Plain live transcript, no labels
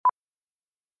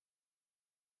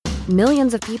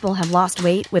Millions of people have lost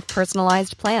weight with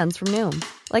personalized plans from Noom.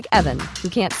 Like Evan, who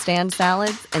can't stand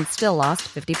salads and still lost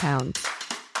 50 pounds.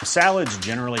 Salads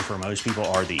generally for most people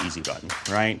are the easy button,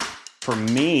 right? For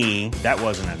me, that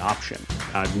wasn't an option.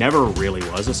 I never really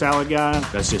was a salad guy.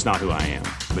 That's just not who I am.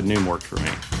 But Noom worked for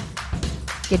me.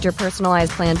 Get your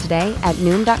personalized plan today at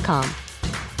Noom.com.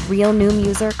 Real Noom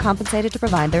user compensated to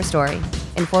provide their story.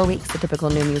 In 4 weeks, the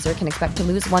typical Noom user can expect to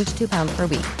lose 1 to 2 pounds per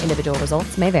week. Individual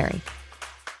results may vary.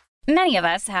 Many of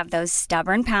us have those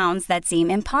stubborn pounds that seem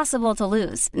impossible to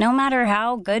lose, no matter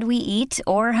how good we eat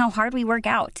or how hard we work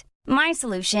out. My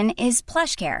solution is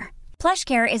PlushCare.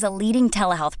 PlushCare is a leading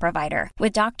telehealth provider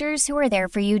with doctors who are there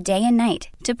for you day and night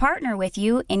to partner with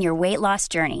you in your weight loss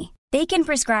journey. They can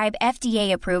prescribe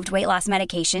FDA-approved weight loss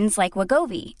medications like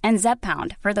Wegovy and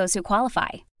Zepbound for those who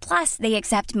qualify. Plus, they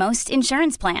accept most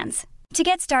insurance plans. To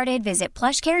get started, visit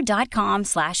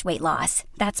plushcare.com/weightloss.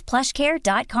 That's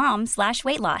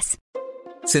plushcare.com/weightloss.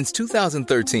 Since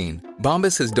 2013,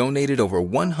 Bombas has donated over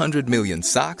 100 million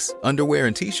socks, underwear,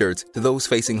 and T-shirts to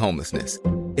those facing homelessness.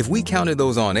 If we counted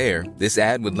those on air, this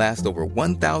ad would last over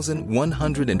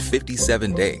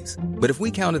 1,157 days. But if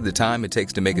we counted the time it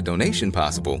takes to make a donation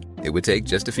possible, it would take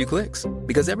just a few clicks.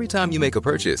 Because every time you make a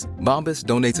purchase, Bombas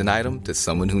donates an item to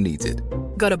someone who needs it.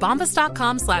 Go to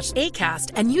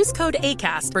bombas.com/ACAST and use code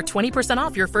ACAST for 20%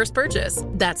 off your first purchase.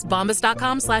 That's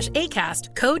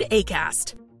bombas.com/ACAST, code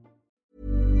ACAST.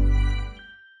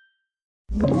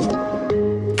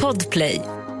 Podplay.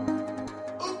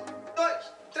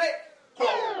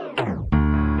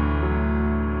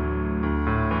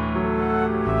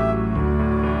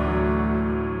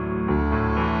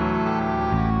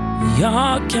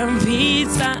 Jag kan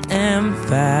visa en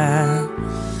färg,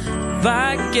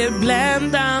 vacker,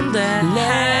 bländande,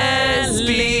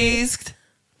 lesbiskt.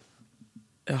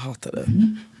 Jag hatar det.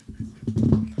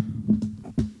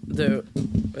 Du,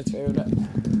 vet du vad jag gjorde?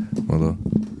 Vadå?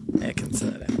 Jag kan inte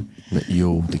säga det. Men,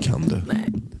 jo, det kan du. Nej.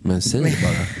 Men säg bara.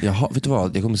 Vet du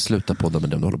vad? Jag kommer sluta podda med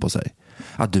det du håller på att säga.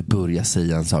 Att du börjar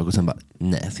säga en sak och sen bara,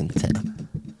 nej, jag ska inte säga.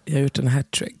 Jag har gjort en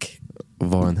hattrick.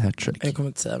 Vad är en hattrick? Jag kommer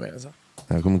inte säga mer än så.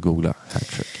 Jag kommer googla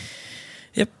hattrick.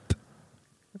 Japp.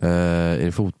 Är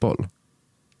det fotboll?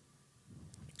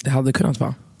 Det hade kunnat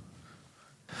vara.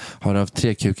 Har du haft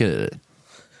 3 kukar i dig?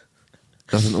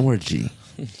 Alltså en orgy.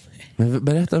 Men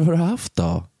berätta vad du har haft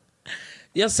då.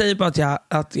 Jag säger bara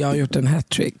att jag har gjort en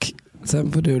hattrick.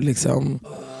 Sen får du liksom...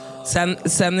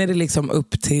 Sen är det liksom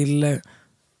upp till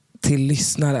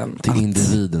lyssnaren. Till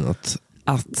individen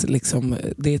att liksom,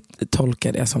 det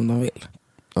tolkar det som de vill.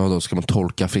 Ja, då ska man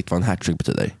tolka fritt vad en hattrick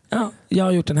betyder. Ja, jag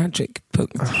har gjort en hattrick.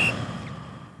 Punkt.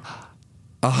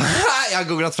 Jag har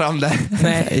googlat fram det.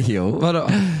 Nej, jo. Vadå?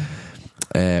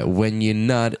 When you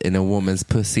nut in a woman's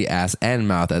pussy, ass and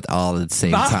mouth at all at the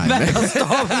same time. Vänta,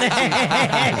 stopp,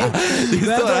 nej!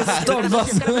 Vänta, stopp.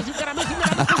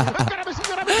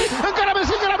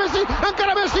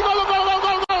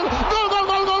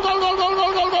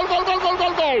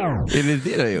 Är det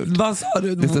det du har gjort? Vad sa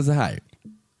du? Det står så här.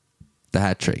 The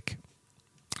hat trick.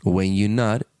 When you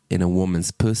nut in a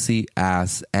woman's pussy,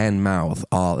 ass and mouth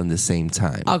all in the same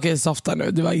time. Okej, softa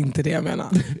nu. Det var inte det jag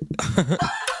menade.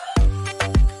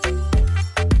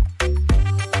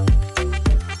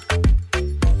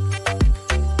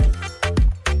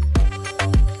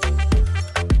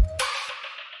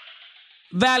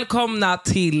 Välkomna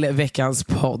till veckans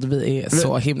podd. Vi är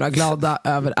så himla glada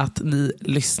över att ni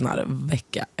lyssnar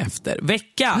vecka efter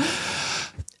vecka.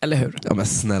 Eller hur? Ja, men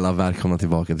snälla, välkomna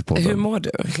tillbaka till podden. Hur mår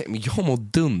du? Jag mår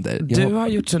dunder. Du har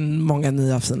gjort så många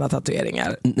nya fina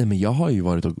tatueringar. Nej, men jag har ju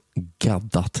varit och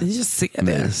gaddat. Jag ser det.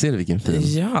 Men, ser du vilken fin?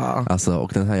 Ja. Alltså,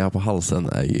 och den här jag har på halsen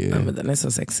är ju... Ja, men den är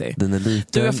så sexy. Den är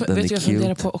liten, den är cute. Jag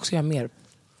funderar på också göra mer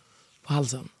på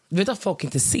halsen. Du vet att folk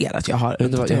inte ser att jag har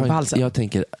en tatuering på halsen. Jag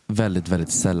tänker väldigt,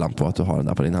 väldigt sällan på att du har den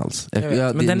där på din hals.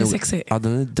 Men den är sexy. Ja,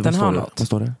 den har något. Vad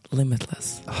står det?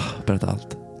 Limitless. Berätta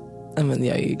allt. Men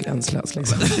jag är ju gränslös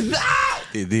liksom.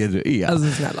 Det är det du är.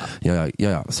 Alltså snälla.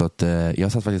 Ja. Så att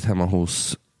jag satt faktiskt hemma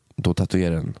hos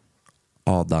tatueraren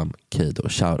Adam Keido.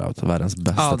 Shoutout, världens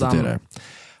bästa tatuerare.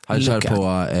 Han kör på,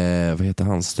 vad heter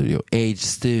hans studio? Age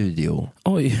Studio.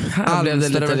 Oj, här blev det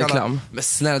lite reklam. Men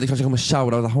snälla, det kanske kommer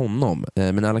shoutouta honom.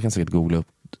 Men alla kan säkert googla upp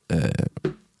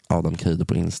Adam Keido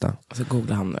på Insta. Alltså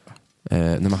googla han nu.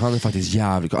 Nej, men han är faktiskt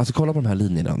jävligt... Alltså kolla på de här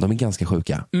linjerna, de är ganska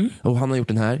sjuka. Och han har gjort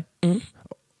den här.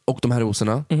 Och de här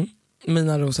rosorna.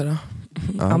 Mina rosor då?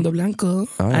 Ando Blanco.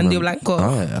 Andy Blanco.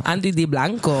 Andy Di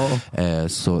Blanco.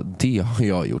 Så det har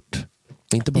jag gjort.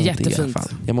 Inte bara jättefint. Det i alla fall.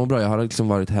 Jag mår bra, jag har liksom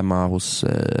varit hemma hos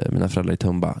mina föräldrar i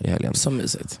Tumba i helgen. Så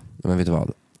mysigt. Men vet du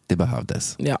vad? Det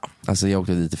behövdes. Ja. Alltså jag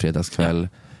åkte dit i fredagskväll.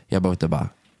 Jag bara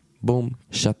boom,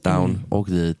 shut down, åk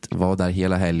dit, var där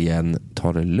hela helgen,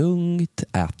 ta det lugnt,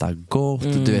 äta gott.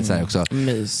 Du vet så här också,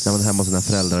 när man är hemma hos sina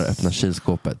föräldrar och öppnar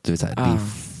kylskåpet, du vet så här, det är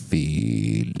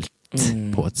fyllt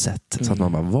på ett sätt. Så att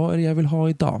man bara, vad är det jag vill ha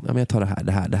idag? Ja, men jag tar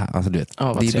det här. Alltså du vet, det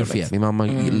är buffé. Min mamma,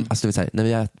 alltså du vet så här, när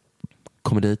vi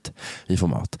kommer dit, vi får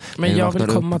mat. Men jag vill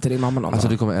komma till din mamma någon Alltså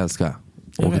dag. du kommer älska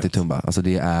åka till Tumba. Alltså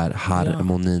det är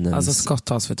harmoninens... Alltså skott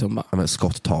tas för Tumba. Ja, men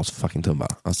skott tas för fucking Tumba.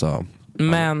 Alltså...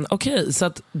 Men okej, så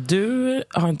att du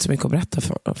har inte så mycket att berätta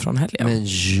från helgen. Men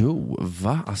jo,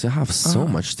 va? Alltså jag har haft so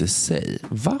much to say.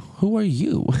 Va? Who are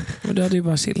you? Men du hade ju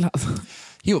bara chillat.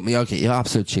 Jo, men jag har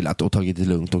absolut chillat och tagit det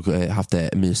lugnt och haft det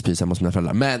myspys hemma hos mina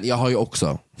föräldrar. Men jag har ju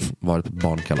också varit på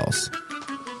barnkalas.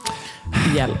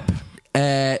 Hjälp.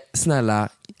 Snälla,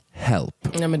 help.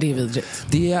 Nej, men det är vidrigt.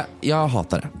 Jag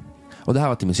hatar det. Och det här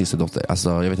var till min systerdotter. Alltså,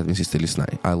 jag vet att min syster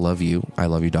lyssnar. I love you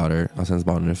daughter. Alltså hennes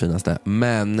barn är det finaste.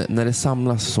 Men när det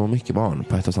samlas så mycket barn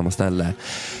på ett och samma ställe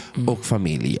och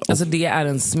familj. Och... Alltså det är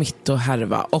en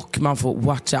smittohärva. Och man får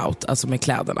watch out alltså med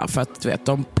kläderna. För att du vet,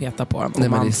 de petar på en.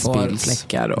 Och man får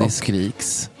fläckar. Och... Det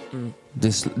skriks.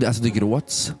 Det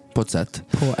gråts på ett sätt.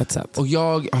 Och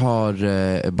jag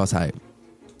har bara så här.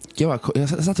 Jag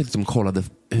satt liksom och kollade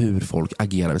hur folk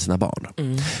agerar med sina barn.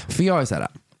 För jag är så här,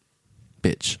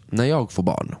 bitch, när jag får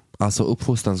barn, alltså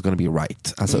uppfostran's gonna be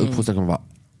right. Alltså uppfostran kommer vara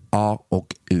A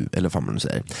och U, eller vad man nu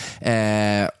säger.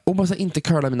 Och bara så här, inte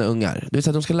curla mina ungar. Du vet,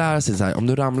 så här, de ska lära sig så här, om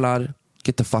du ramlar,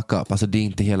 get the fuck up. Alltså det är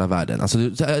inte hela världen. Alltså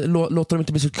låter dem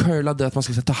inte bli så curlade att man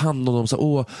ska ta hand om dem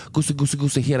så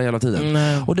gosse hela jävla tiden.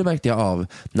 Och det märkte jag av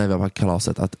när vi var på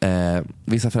kalaset att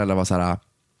vissa föräldrar var så här.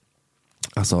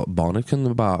 Alltså barnet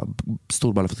kunde bara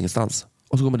storballa från ingenstans.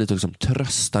 Och så går man dit och liksom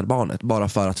tröstar barnet. Bara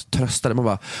för att trösta det. Man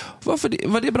bara,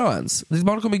 var det bra ens? Ditt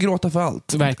barn kommer gråta för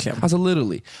allt. Verkligen. Alltså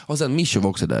literally. Och sen Mischo var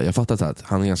också där. Jag fattar så att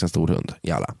han är en ganska stor hund.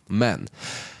 Jalla. Men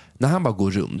när han bara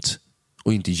går runt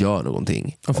och inte gör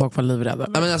någonting. Och folk var livrädda.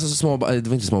 Ja, men alltså det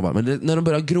var inte små barn. Men när de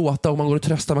börjar gråta och man går och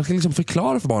tröstar. Man ska liksom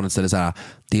förklara för barnet så här,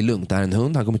 det är lugnt, det här är en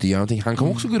hund, han kommer inte göra någonting. Han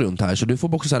kommer också gå runt här. Så du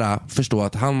får också så här, förstå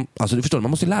att han, alltså du förstår,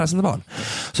 man måste lära sina barn.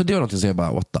 Så det var något som jag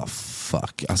bara, what the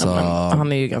fuck. Alltså,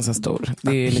 han är ju ganska stor.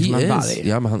 Det är ju liksom en varg.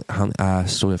 Ja, men han är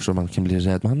stor, jag förstår, man kan bli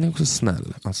rädd. Men han är också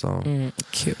snäll. Alltså.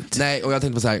 Cute. Nej, och jag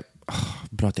tänkte på så här,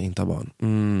 bra att jag inte har barn.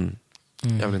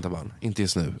 Jag vill inte ha barn, inte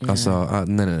just nu. Alltså,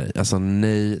 nej. Alltså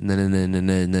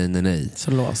nej.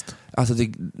 Så låst. Alltså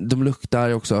de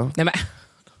luktar också. Nej men.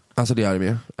 Alltså det gör de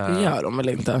ju. Det gör de väl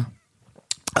inte?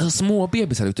 Alltså små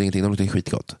bebisar luktar ingenting, de luktar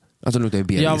skitgott. Alltså de luktar ju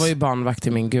bebis. Jag var ju barnvakt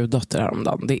till min guddotter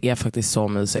häromdagen. Det är faktiskt så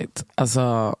mysigt.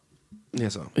 Alltså... Det är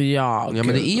så. Ja, men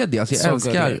det är det. Alltså, jag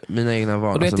älskar gulligt. Mina egna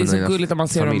barn. Och du vet, det är så gulligt när man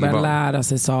ser dem börja lära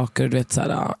sig saker. Du vet, så här,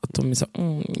 att de är så...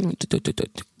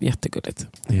 jättegulligt.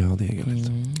 Ja, det är gulligt.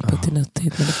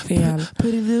 Puttinuttigt, men det är fel.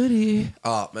 Puttinuttigt.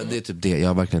 Ja, men det är typ det. Jag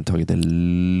har verkligen tagit det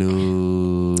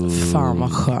lugnt. Fan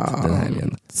vad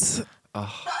skönt.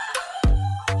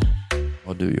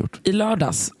 Vad har du gjort? I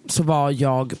lördags så var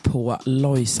jag på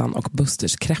Lojsan och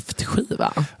Busters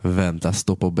kräftskiva. Vänta,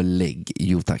 stå på belägg.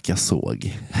 Jo tack, jag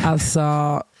såg.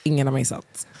 Alltså, ingen har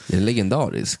missat. Det är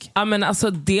legendarisk. Ja, men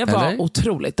alltså det var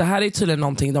otroligt. Det här är tydligen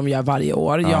någonting de gör varje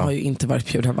år. Jag har ju inte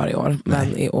varit bjuden varje år.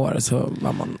 Men i år så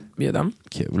var man bjuden.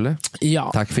 Kul.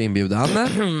 Ja. Tack för inbjudan.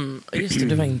 Just det,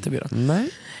 du var inte bjuden. Nej.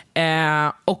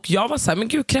 Och jag var såhär, men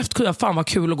gud, kräftskiva, fan vad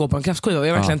kul att gå på en kräftskiva. Och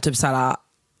jag verkligen typ såhär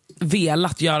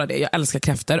velat göra det. Jag älskar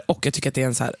kräftor och jag tycker att det är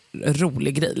en så här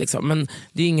rolig grej liksom. Men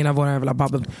det är ingen av våra jävla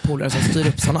babbelpolare som styr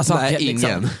upp sådana saker. Nej, ingen.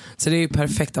 Liksom. Så det är ju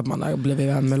perfekt att man har blivit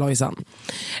vän med Lojsan.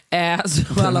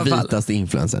 Så den alla fall. Vitaste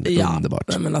influensen,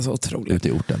 underbart. Men alltså otroligt. Ute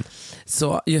i orten.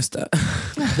 Så just det,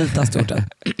 vitaste orten.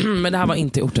 Men det här var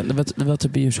inte i orten, det var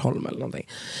typ i Djursholm eller någonting.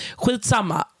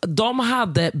 Skitsamma, de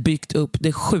hade byggt upp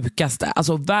det sjukaste.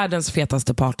 Alltså världens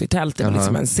fetaste partytält. Det var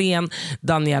liksom en scen,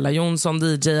 Daniela Jonsson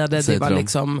DJade. Det var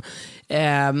liksom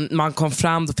man kom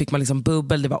fram, då fick man liksom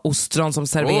bubbel. Det var ostron som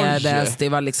serverades. Det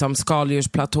var liksom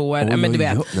skaldjursplatåer. Men du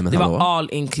vet, det var all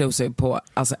inclusive på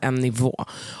alltså en nivå.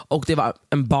 Och det var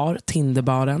en bar,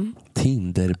 Tinderbaren.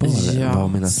 Tinderbaren? Vad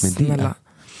menas med det?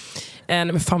 Nej,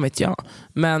 men fan vet jag.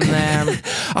 Men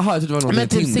aha, jag trodde det var något med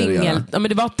typ Tinder. Singel, ja, men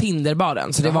det var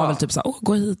Tinderbaren. Så det var väl typ så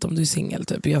gå hit om du är singel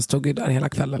typ. Jag stod ju där hela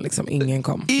kvällen liksom. Ingen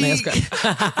kom. Nej jag skojar.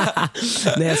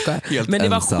 Nej jag skojar. Men det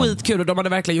var skitkul. Och de hade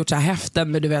verkligen gjort så här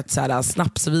häften med du vet så här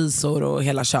snapsvisor och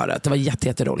hela köret. Det var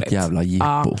jätteroligt. Jävla jippo.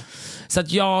 Ja. Så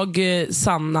att jag,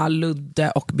 Sanna,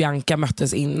 Ludde och Bianca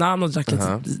möttes innan och drack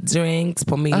lite drinks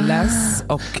på Milles.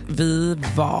 Och vi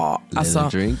var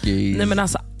nej men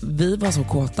alltså vi var så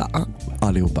kåta.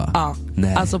 Allihopa? Ja.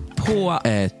 Nej. Alltså på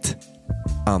ett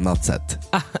annat sätt.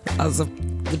 Alltså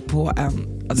på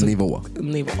en nivå.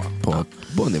 Nivå.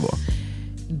 På nivå.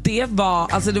 Det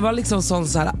var liksom sån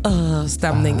så här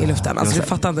stämning i luften. Alltså du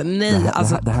fattar inte. Nej,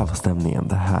 det här var stämningen.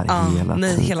 Det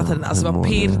här hela tiden. Alltså det var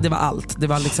pirr, det var allt. Det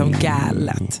var liksom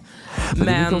galet. Men det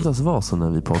brukar oftast vara så när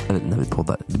vi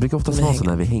poddar. Det brukar oftast vara så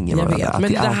när vi hänger med varandra. Att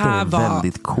men det här var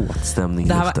väldigt kåt stämning i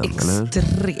luften. Det här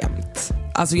var extremt.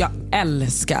 Alltså jag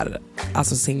älskar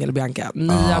singel Bianca.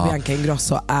 Nya Bianca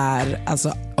Ingrosso är allt.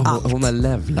 Hon har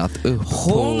levlat upp.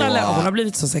 Hon har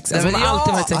blivit så sexig. Hon har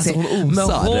alltid varit sexig. Men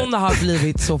hon har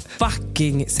blivit så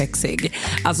fucking sexig.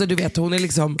 Alltså du vet, hon är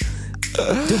liksom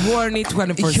the horny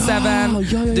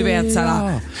 24/7. Du vet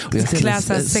såhär klär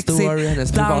sig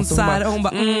sexigt, dansar och hon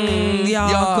bara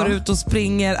går ut och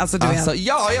springer. Alltså du vet,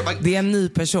 det är en ny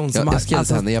person som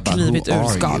har klivit ur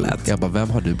skalet. Jag bara, vem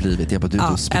har du blivit? Jag bara, du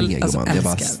springer gumman. Jag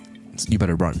bara, you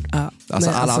better run.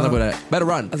 Alla andra borde better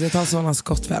run. Alltså jag tar sådana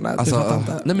skott för henne.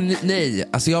 Nej,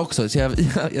 alltså jag också. Så jag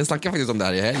snackade faktiskt om det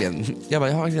här i helgen. Jag har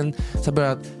verkligen så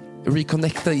börjat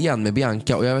reconnecta igen med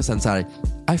Bianca. Och jag var sen så här,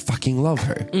 I fucking love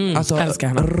her. Alltså älskar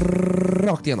henne.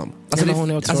 Rakt igenom. Alltså,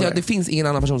 det finns ingen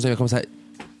annan person som jag kommer säga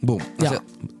boom.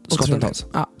 Skotten tas.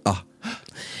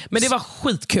 Men det var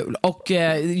skitkul. Och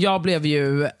jag blev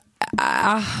ju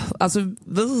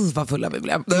vad fulla vi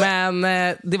blev. Men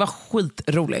det var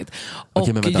skitroligt. Och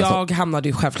jag hamnade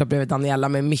ju självklart bredvid Daniela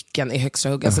med micken i högsta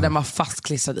hugg. Alltså den var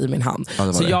fastklistrad i min hand.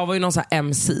 Så jag var ju någon sån här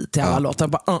MC till alla låtar.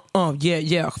 Bara,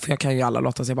 yeah. För jag kan ju alla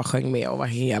låtar, så jag bara sjöng med och var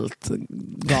helt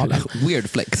galen. Weird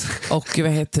flex. Och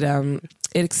vad heter det?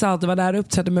 Erik Saade var där och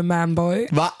uppträdde med Manboy.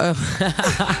 Va?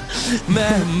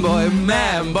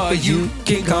 Manboy, you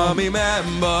can call me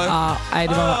Manboy. Nej,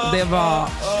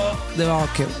 det var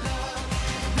kul.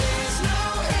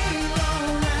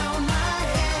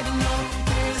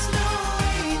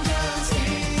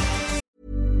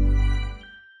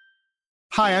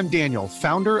 Hi, I'm Daniel,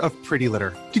 founder of Pretty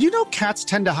Litter. Did you know cats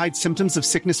tend to hide symptoms of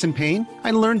sickness and pain?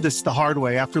 I learned this the hard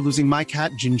way after losing my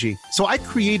cat, Gingy. So I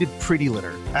created Pretty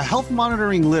Litter, a health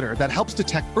monitoring litter that helps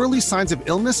detect early signs of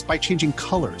illness by changing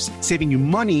colors, saving you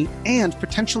money and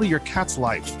potentially your cat's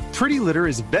life. Pretty Litter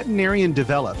is veterinarian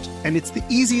developed, and it's the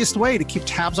easiest way to keep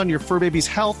tabs on your fur baby's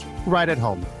health right at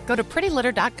home. Go to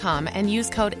prettylitter.com and use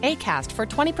code ACAST for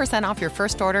 20% off your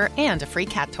first order and a free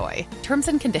cat toy. Terms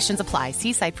and conditions apply.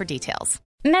 See site for details.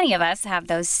 Many of us have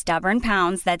those stubborn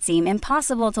pounds that seem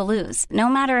impossible to lose, no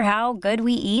matter how good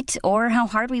we eat or how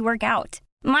hard we work out.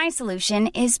 My solution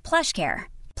is PlushCare.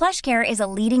 PlushCare is a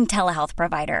leading telehealth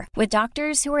provider with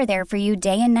doctors who are there for you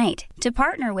day and night to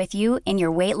partner with you in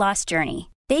your weight loss journey.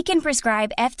 They can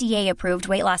prescribe FDA-approved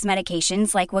weight loss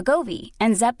medications like Wegovy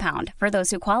and Zepbound for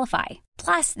those who qualify.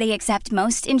 Plus, they accept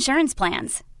most insurance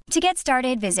plans. To get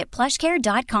started, visit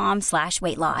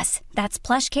plushcare.com/weightloss. That's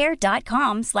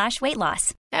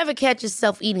plushcare.com/weightloss. Ever catch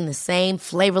yourself eating the same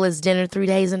flavorless dinner 3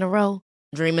 days in a row?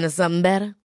 Dreaming of something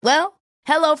better? Well,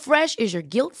 HelloFresh is your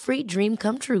guilt-free dream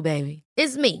come true, baby.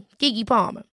 It's me, Keke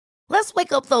Palmer. Let's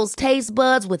wake up those taste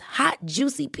buds with hot,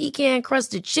 juicy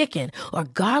pecan-crusted chicken or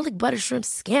garlic butter shrimp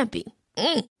scampi.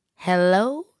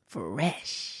 Hello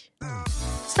Fresh.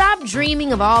 Stop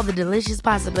dreaming of all the delicious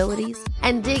possibilities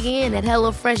and dig in at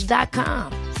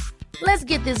HelloFresh.com. Let's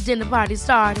get this dinner party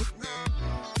started.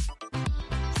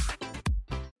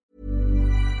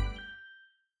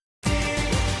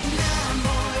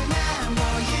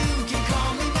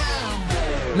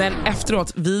 Men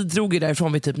efteråt, vi drog ju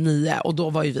därifrån vid typ 9 och då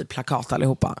var ju vi plakat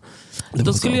allihopa.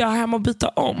 Då skulle jag hem och byta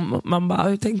om. Man bara,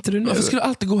 hur tänkte du nu? Varför skulle du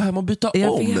alltid gå hem och byta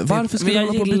om? Varför skulle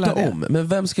jag gå byta om? Men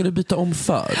vem skulle du byta om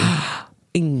för?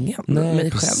 Ingen. Nej,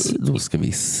 mig själv. Då ska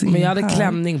vi se. Men jag hade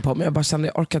klänning på mig. Jag bara kände,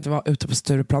 jag orkade inte vara ute på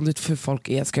Stureplan. Det är för folk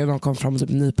är. Ska någon komma fram och typ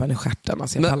nypa en i stjärten?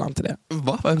 Alltså jag pallar inte det.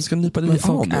 Va? Vem ska nypa dig i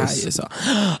folk anus? Är ju så.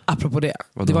 Apropå det.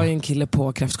 Det var ju en kille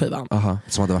på kräftskivan.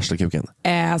 Som hade värsta kuken.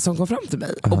 Som kom fram till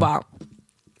mig och bara,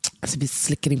 alltså vi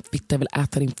slickar din fitta, jag vill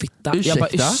äta din fitta. Ursäkta? Jag bara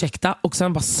ursäkta. Och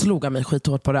sen bara slog han mig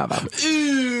skithårt på röven.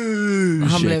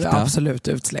 Han blev absolut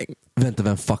utslängd. Vänta,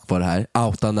 vem fuck var det här?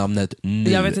 Outa namnet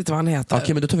nu. Jag vet inte vad han heter.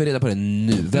 Okej, men då tar vi reda på det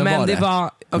nu. Vem men var det?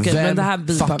 Okej, men det här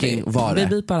bipar vi. Var det? Vi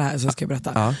bipar det här så ska jag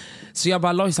berätta. Så jag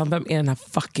bara, Lojsan, vem är den här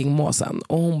fucking måsen?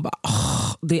 Och hon bara,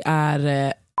 det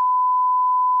är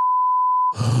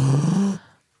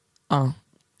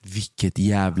Vilket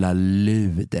jävla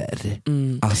luder.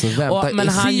 Alltså vänta,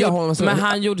 men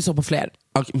han gjorde så på fler.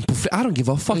 I don't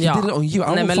give a fuck.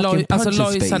 Nej, men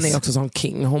Lojsan är också som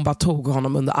king. Hon bara tog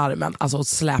honom under armen, alltså, och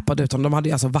släpade ut honom. De hade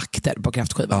ju alltså vakter på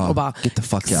kräftskivan och bara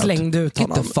slängde ut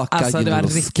honom. Get the fuck alltså out, det var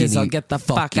riktigt så, get the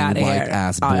fuck out of here.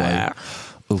 Ass boy.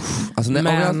 Alltså, om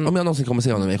jag någonsin kommer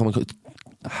se honom, jag kommer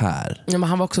här. Ja, men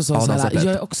han var också så här,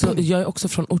 jag är också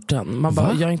från orten. Man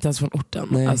bara, jag är inte ens från orten.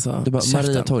 Nej, alltså, du bara,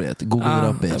 Mariatorget, Google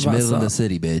it up bitch, middle of the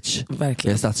city bitch.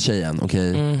 Verkligen. Jag är stadstjejen,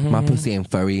 okej? My pussy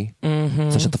ain't furry,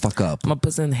 so shut the fuck up. My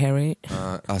pussy ain't hairy.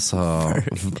 Alltså,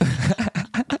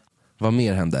 vad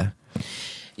mer hände?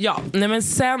 Ja, nej men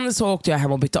sen så åkte jag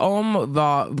hem och bytte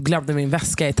om, glömde min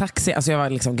väska i taxi, alltså jag var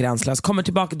liksom gränslös. Kommer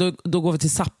tillbaka, då går vi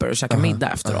till Supper och käkar middag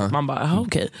efteråt. Man bara,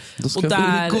 okej. Då ska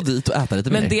vi gå dit och äta lite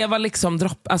mer. Men det var liksom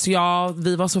alltså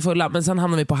vi var så fulla, men sen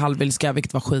hamnade vi på Hallwylska,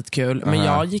 vilket var skitkul. Men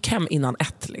jag gick hem innan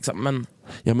 1 liksom. Men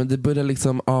ja, men det börjar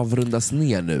liksom avrundas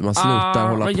ner nu. Man slutar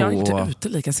hålla men på. jag är inte ute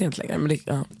lika sent längre. Men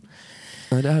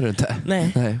Nej, det är du inte.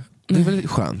 Nej. Det är väldigt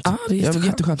skönt. Det är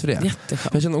jätteskönt för det.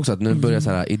 Jätteskönt. Jag känner också att nu börjar så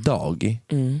här idag.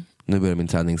 Nu börjar min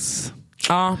tränings...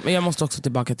 Ja, men jag måste också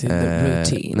tillbaka till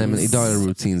routines. Nej, men idag är det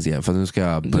routines igen. För nu ska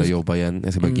jag börja jobba igen.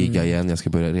 Jag ska börja gigga igen. Jag ska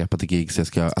börja repa till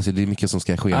gigs. Alltså det är mycket som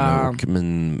ska ske nu. Och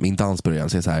min dans börjar.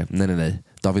 Så jag säger så här, nej.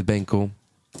 David Benko,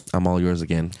 I'm all yours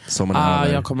again.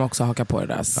 Jag kommer också haka på det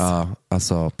där. Ja,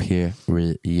 alltså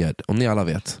period. Om ni alla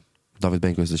vet, David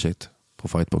Benko is the shit på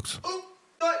Fightbox.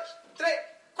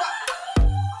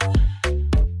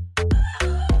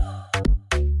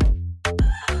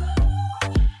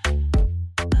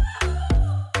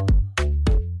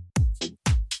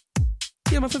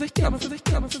 Tema för veckan.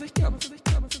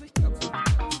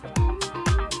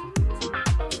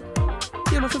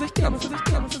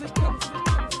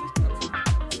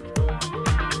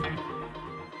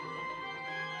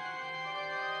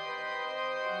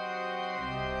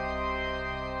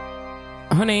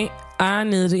 Hörrni, är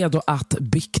ni redo att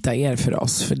bikta er för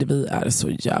oss? För vi är så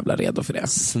jävla redo för det.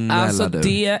 Snälla alltså du.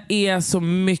 Det är så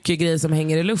mycket grejer som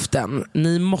hänger i luften.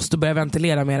 Ni måste börja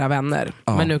ventilera med era vänner.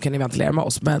 Men nu kan ni ventilera med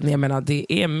oss. Men jag menar,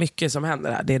 det är mycket som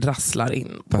händer här. Det rasslar in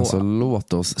på... Alltså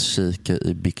låt oss kika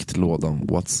i biktlådan.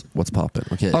 What's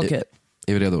poppin'? Okej.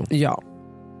 Är vi redo? Ja.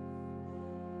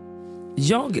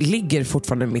 Jag ligger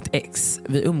fortfarande med mitt ex.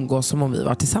 Vi umgås som om vi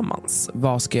var tillsammans.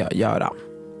 Vad ska jag göra?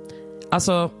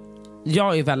 Alltså...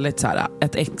 Jag är väldigt så här,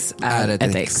 ett ex är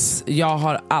ett ex. Jag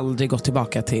har aldrig gått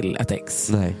tillbaka till ett ex.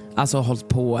 Nej. Alltså hållit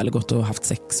på eller gått och haft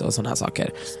sex och sådana här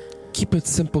saker. Keep it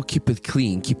simple, keep it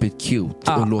clean, keep it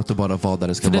cute. Och låt det bara vara där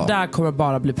det ska vara. För det där kommer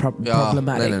bara bli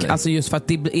problematic. Nej. Alltså just för att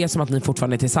det är som att ni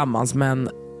fortfarande är tillsammans, men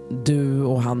du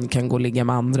och han kan gå och ligga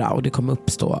med andra och det kommer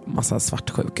uppstå massa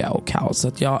svartsjuka och kaos. Så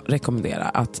att jag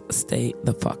rekommenderar att stay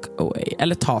the fuck away.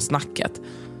 Eller ta snacket.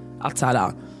 Att så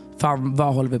här, fan,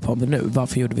 vad håller vi på med nu?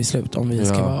 Varför gjorde vi slut om vi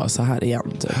ska vara så här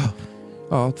igen? Typ.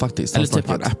 Ja, faktiskt. Eller typ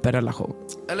en öppen relation.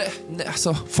 Eller, nej,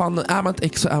 alltså, fan, är man ett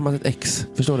ex så är man ett ex.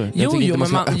 Förstår du? Jo,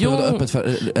 men man... öppet för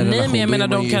en relation. Nej, men jag menar,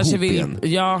 de kanske vill... Igen.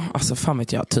 Ja, alltså fan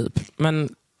vet jag, typ. Men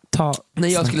ta...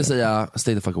 Nej, jag skulle säga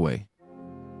stay the fuck away.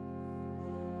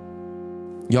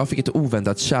 Jag fick ett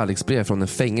oväntat kärleksbrev från en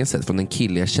fängelset från en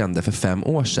kille jag kände för 5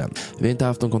 år sedan. Vi har inte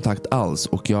haft någon kontakt alls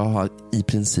och jag har i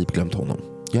princip glömt honom.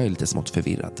 Jag är lite smått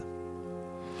förvirrad.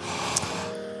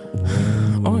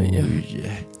 Oj.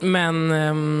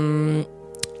 Men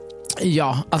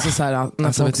ja, alltså så här,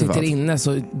 när folk sitter inne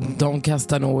så de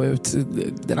kastar nog ut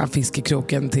den här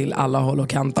fiskekroken till alla håll och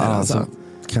kanter. Alltså.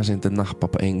 Kanske inte nappa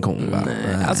på en gång, va?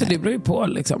 Nej. Alltså det beror ju på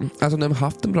liksom. Alltså när man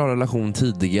haft en bra relation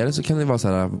tidigare så kan det vara så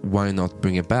här, why not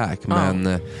bring it back?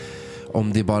 Men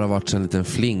om det bara varit en liten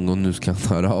fling och nu ska han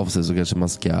höra av sig så kanske man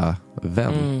ska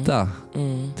vänta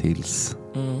tills...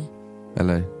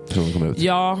 Eller tror du kommer ut?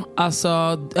 Ja,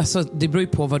 alltså det beror ju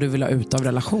på vad du vill ha ut av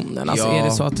relationen. Alltså är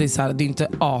det så att det är så här, det är inte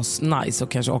nice att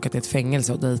kanske åka till ett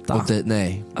fängelse och dejta.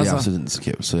 Nej, det är absolut inte så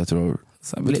kul. Så jag tror...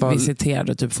 Visiterad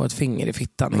och typ få ett finger i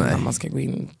fittan innan man ska gå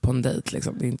in på en dejt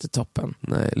liksom. Det är inte toppen.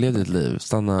 Nej, lev ditt liv.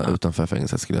 Stanna utanför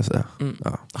fängelset skulle jag säga.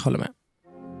 Håller med.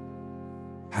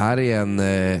 Här är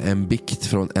en bikt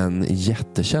från en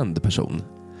jättekänd person.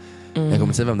 Jag kommer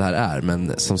inte säga vem det här är,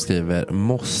 men som skriver: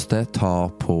 måste ta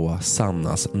på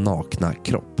Sannas nakna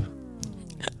kropp.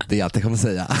 Det är allt jag kommer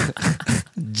säga.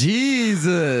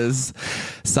 Jesus!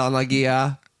 Sanna G.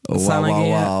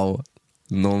 Wow.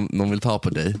 Någon vill ta på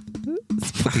dig.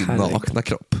 På din nakna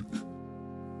kropp.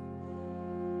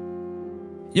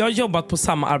 Jag har jobbat på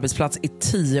samma arbetsplats i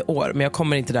 10 år, men jag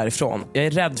kommer inte därifrån. Jag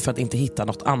är rädd för att inte hitta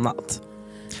något annat.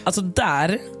 Alltså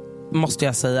där måste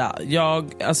jag säga.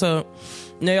 Jag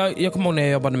kommer ihåg när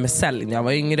jag jobbade med sälj när jag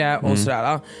var yngre och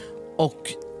sådär. Och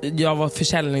jag var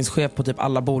försäljningschef på typ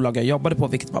alla bolag jag jobbade på,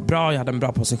 vilket var bra. Jag hade en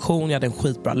bra position, jag hade en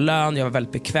skitbra lön. Jag var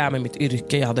väldigt bekväm i mitt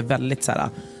yrke. Jag hade väldigt sådär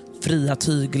fria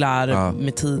tyglar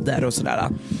med tider och sådär.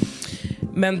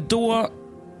 Men då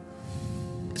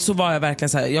så var jag verkligen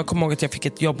såhär, jag kommer ihåg att jag fick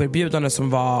ett jobberbjudande som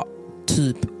var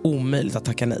typ omöjligt att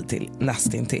tacka nej till,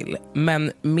 nästintill.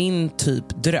 Men min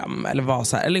typ dröm, eller var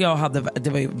så här, eller det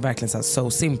var ju verkligen så här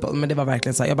so simple, men det var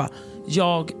verkligen så här,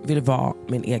 jag vill vara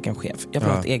min egen chef. Jag vill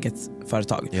ha ett eget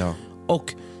företag. Ja.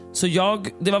 Och så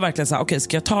det var verkligen så här, okej,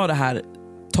 ska jag ta det här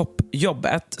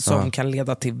toppjobbet som kan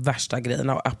leda till värsta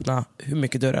grejerna och öppna hur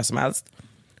mycket dörrar som helst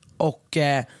och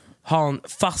ha en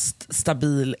fast,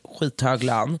 stabil, skithög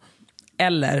lön,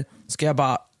 eller ska jag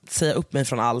bara säga upp mig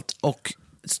från allt och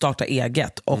starta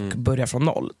eget och börja från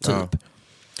noll typ.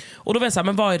 Och då var jag så här,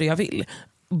 men vad är det jag vill?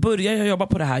 Börjar jag jobba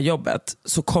på det här jobbet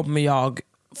så kommer jag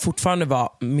fortfarande vara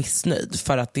missnöjd,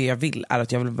 för att det jag vill är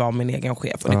att jag vill vara min egen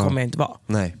chef, och det kommer jag inte vara.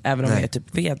 Nej. Även om jag är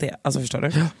typ vd. Alltså förstår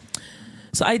du?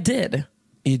 Så I did.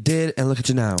 You did, and look at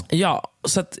you now. Ja,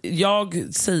 så att jag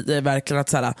säger verkligen att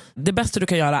så här, det bästa du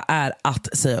kan göra är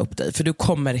att säga upp dig, för du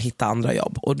kommer hitta andra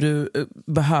jobb och du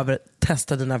behöver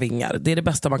testa dina vingar. Det är det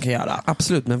bästa man kan göra.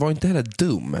 Absolut, men var inte heller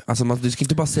dum. Alltså du ska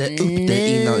inte bara säga upp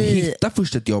dig innan, hitta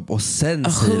först ett jobb och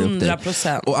sen säga upp dig.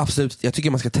 100%. Och absolut, jag tycker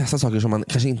man ska testa saker som man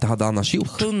kanske inte hade annars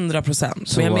gjort.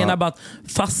 100%. Men jag menar bara att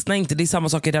fastna inte, det är samma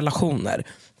sak i relationer.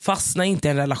 Fastna inte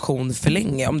i en relation för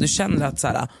länge. Om du känner att så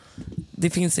här, det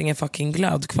finns ingen fucking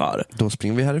glöd kvar, då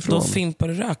springer vi härifrån. Då fimpar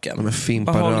du röken. Ja, men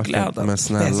fimpar röken, glöden. Men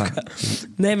snälla.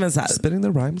 Nej, men så här. Spitting the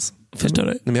rhymes. Förstår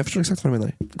du? Nej, men jag förstår exakt vad du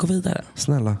menar. Gå vidare.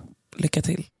 Snälla. Lycka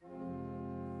till.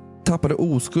 Tappade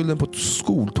oskulden på ett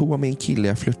skoltoa med en kille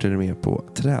jag flörtade med på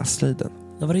träslöjden.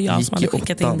 Då var det jag som hade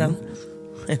skickat in den.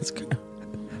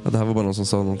 Ja, det här var bara någon som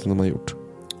sa någonting de har gjort.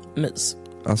 Mys.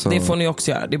 Alltså, det får ni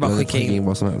också göra. Det är bara skicka in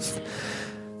vad som helst.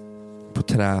 På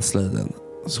träslöjden.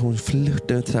 Så hon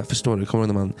flörtade med trä. Förstår du? Kommer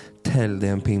när man tällde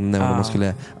en pinne och man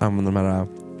skulle använda de här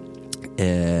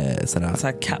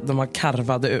de har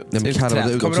karvade ut. De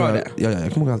karvade ut. Kommer du ihåg det? Ja,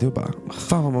 jag kommer ihåg alltihopa.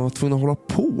 Fan, man var tvungen att hålla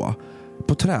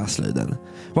på träslöjden.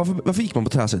 Varför gick man på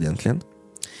träslöjd egentligen?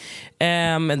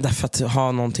 Men därför att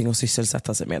ha någonting att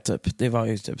sysselsätta sig med typ. Det var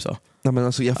ju typ så. Ja, men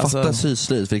alltså, jag fattar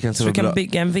syslöjd, för det kan inte så du kan bra.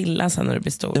 Bygga en villa sen när du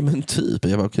blir stor. Ja, men typ,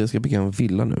 jag bara okej, jag ska bygga en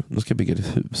villa nu. Nu ska jag bygga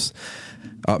ett hus.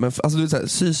 Ja, men alltså du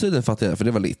vet, syslöjden fattar jag, för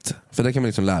det var lit. För där kan man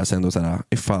liksom lära sig ändå så här,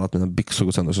 ifall att mina byxor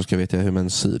går sönder så ska jag veta hur man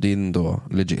syr. Det är ändå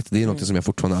legit. Det är något som jag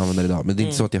fortfarande använder idag. Men det är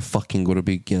inte så att jag fucking går och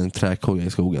bygger en träkoja i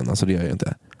skogen. Alltså det gör jag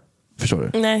inte.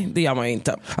 Förstår du? Nej, det gör man ju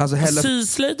inte. Alltså,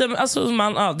 syslöjden, alltså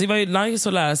det var ju nice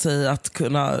att lära sig att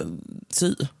kunna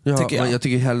sy, tycker jag. Jag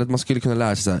tycker hellre att man skulle kunna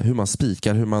lära sig så här, hur man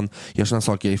spikar, hur man gör sådana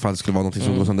saker ifall det skulle vara något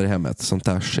som går sönder i hemmet. Sånt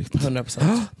där shit.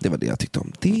 100%. Det var det jag tyckte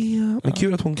om det. Men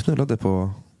kul att hon knullade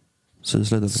på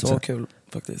syslöjden. Så kul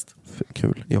faktiskt.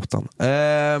 Kul i 8.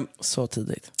 Så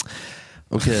tidigt.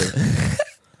 Okej.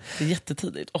 Det är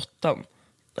jättetidigt. 8.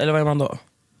 Eller vad är man då?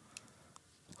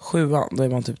 7. Då är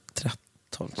man typ 13.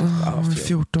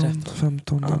 14, 13.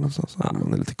 15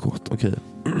 man är lite kåt. Okej.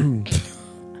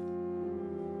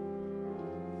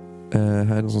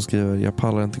 Här är någon som skriver: jag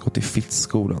pallar inte gå till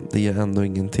fittskolan. Det är ändå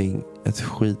ingenting. Ett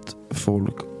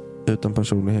skitfolk utan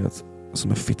personlighet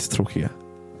som är fittstråkiga.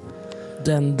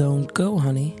 Then don't go,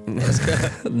 honey.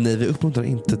 Nej, vi uppmuntrar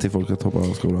inte till folk att hoppa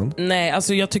av skolan. Nej,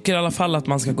 alltså jag tycker i alla fall att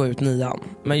man ska gå ut 9.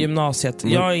 Men gymnasiet,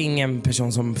 jag är ingen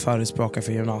person som förespråkar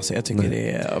för gymnasiet. Jag tycker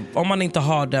det är, om man inte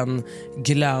har den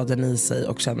glöden i sig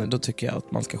och känner, då tycker jag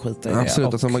att man ska skita i det.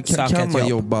 Absolut, alltså kan man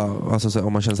jobba, alltså,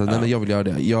 om man känner att nej, men jag vill göra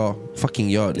det, jag fucking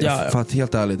gör det. För att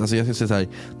helt ärligt, alltså, jag ska säga så här,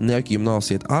 när jag gick i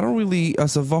gymnasiet, I don't really,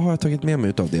 alltså, vad har jag tagit med mig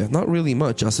utav det? Not really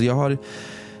much, alltså jag har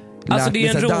alltså det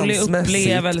är en rolig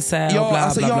upplevelse och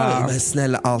bla bla bla. Men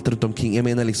snälla, allt runt omkring. Jag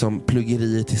menar liksom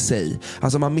pluggeriet i sig.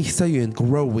 Alltså man missar ju en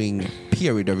growing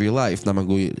period of your life när man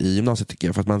går i gymnasiet, tycker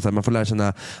jag. För att man får lära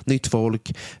känna nytt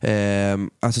folk.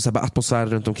 Alltså så här, atmosfären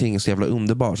runt omkring är så jävla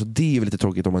underbar. Så det är ju lite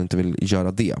tråkigt om man inte vill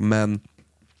göra det. Men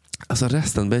alltså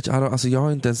resten, bitch, alltså jag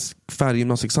har inte ens färdig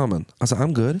gymnasieexamen. Alltså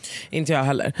I'm good. Inte jag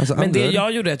heller. Alltså, men det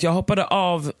jag gjorde är att jag hoppade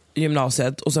av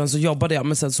gymnasiet och sen så jobbade jag,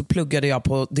 men sen så pluggade jag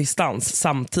på distans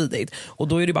samtidigt. Och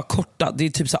då är det bara korta, det är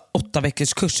typ så 8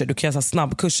 veckors kurser. Du kan göra så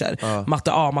snabbkurser.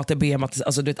 Matte A, matte B, matte,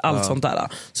 alltså du vet allt sånt där.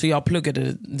 Så jag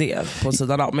pluggade det på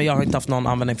sidan av. Men jag har inte haft någon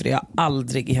användning för det. Jag har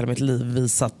aldrig i hela mitt liv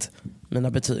visat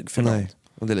mina betyg för något.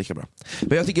 Och det är lika bra.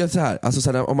 Men jag tycker att så här, alltså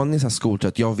så här, om man är så här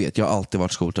skoltrött, jag har alltid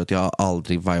varit skoltrött, jag har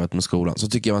aldrig vibat med skolan. Så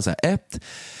tycker man så här,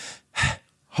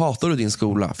 hatar du din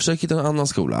skola? Försök hitta en annan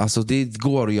skola. Alltså det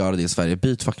går att göra det i Sverige.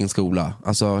 Byt fucking skola.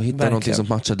 Alltså hitta någonting som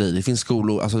matchar dig. Det finns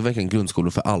skolor, alltså det är verkligen grundskolor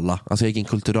för alla. Alltså jag gick in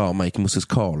Kulturama, jag gick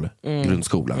musikal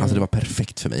grundskola. Alltså det var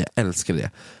perfekt för mig. Jag älskar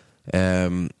det.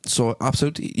 Så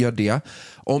absolut, gör det.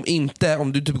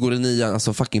 Om du typ går i 9,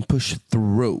 alltså fucking push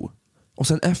through. Och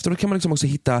sen efteråt kan man liksom också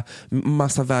hitta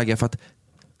massa vägar, för att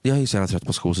jag är ju så jävla trött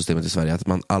på skolsystemet i Sverige, att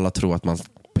alla tror att man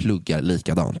pluggar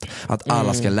likadant. Att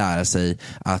alla ska lära sig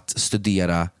att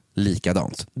studera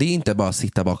likadant. Det är inte bara att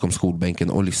sitta bakom skolbänken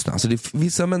och lyssna. Alltså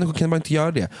vissa människor kan bara inte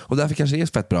göra det. Och därför kanske det är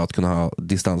fett bra att kunna ha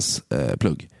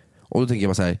distansplugg. Och då tänker jag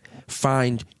bara så här: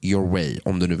 find your way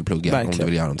om du nu vill plugga. Verkligen. Om du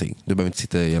vill göra någonting. Du behöver inte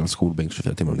sitta i en skolbänk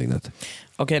 24 timmar om dygnet.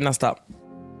 Okej, nästa.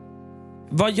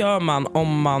 Vad gör man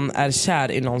om man är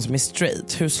kär i någon som är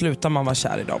straight? Hur slutar man vara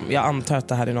kär i dem? Jag antar att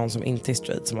det här är någon som inte är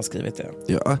straight som har skrivit det.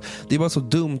 Ja, det är bara så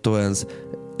dumt att ens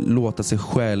låta sig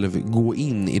själv gå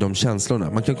in i de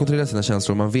känslorna. Man kan kontrollera sina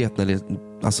känslor. Man vet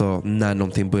när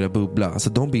någonting börjar bubbla. Alltså,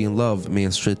 don't be in love med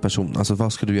en straight person. Alltså,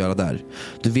 vad ska du göra där?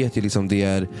 Du vet ju liksom, det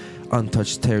är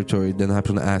untouched territory. Den här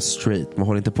personen är straight. Man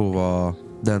håller inte på att vara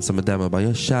den som är den och bara,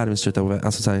 jag är kär med straight.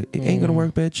 Alltså såhär, it ain't gonna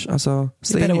work, bitch. Alltså,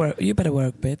 you better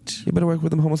work, bitch. You better work with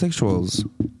them homosexuals.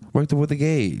 Work with the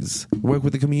gays. Work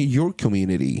with your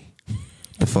community.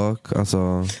 The fuck,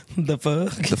 alltså. The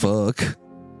fuck.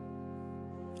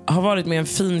 Har varit med en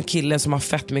fin kille som har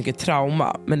fett mycket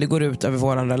trauma, men det går ut över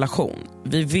våran relation.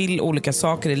 Vi vill olika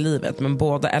saker i livet, men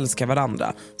båda älskar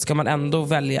varandra. Ska man ändå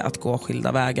välja att gå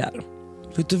skilda vägar?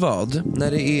 Vet du vad?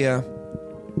 När det är...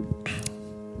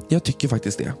 Jag tycker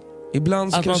faktiskt det.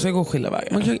 Ibland att man ska gå skilda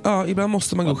vägar? Ja, ibland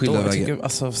måste man gå skilda vägar.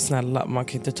 Alltså snälla, man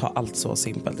kan inte ta allt så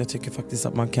simpelt. Jag tycker faktiskt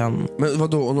att man kan... Men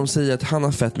vadå, om de säger att han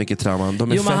har fett mycket trauman,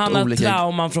 de är jo, men fett han har olika...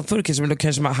 trauman från förr, kanske, men då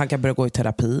kanske han kan börja gå i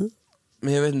terapi.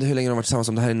 Men jag vet inte hur länge de har varit tillsammans,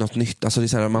 om det här är något nytt. Alltså det är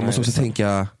så här, man måste också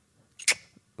tänka,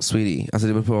 sweetie, alltså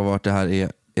det beror på vart det här är.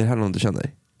 Är det här någon du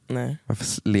känner? Nej.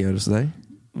 Varför ler du sådär?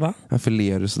 Va? Varför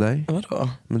ler du sådär? Vadå?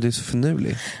 Men du är så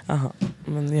finurlig. Aha,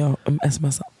 men jag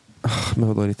smsar. Men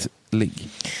vadå är ditt ligg?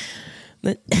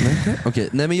 Nej. Okej.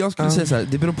 Nej, men jag skulle säga så här,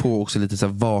 det beror på också lite så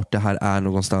här, vart det här är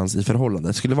någonstans i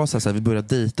förhållandet. Skulle det vara så här, vi börjar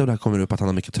dejta och det här kommer upp att han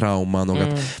har mycket trauman och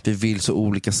att vi vill så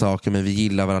olika saker men vi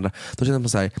gillar varandra. Då känner man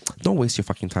så här, don't waste your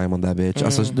fucking time on that bitch.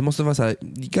 Alltså, det måste vara så här,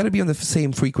 you gotta be on the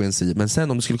same frequency. Men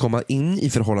sen om du skulle komma in i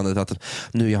förhållandet att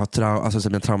nu jag har alltså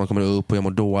när trauman kommer upp och jag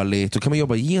mår dåligt, då kan man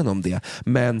jobba igenom det.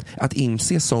 Men att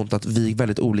inse sånt att vi är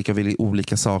väldigt olika, vill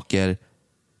olika saker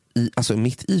alltså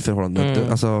mitt i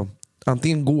förhållandet. Alltså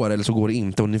antingen går eller så går det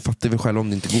inte. Och ni fattar väl själv, om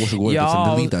det inte går så går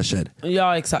det inte.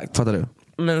 Ja, exakt. Fattar du?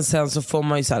 Men sen så får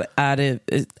man ju så här, är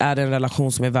det en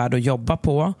relation som är värd att jobba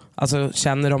på? Alltså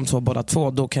känner de så båda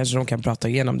två, då kanske de kan prata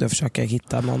igenom det och försöka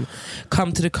hitta någon,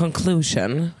 come to the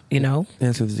conclusion, you know?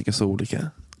 Jag ska inte tycka så olika.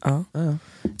 Ja.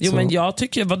 Jo, så. Men jag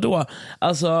tycker, vadå?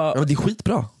 Alltså, ja, men det är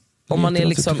skitbra. Om man är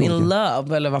liksom in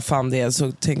love eller vad fan det är,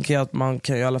 så tänker jag att man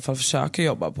kan i alla fall försöka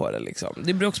jobba på det liksom.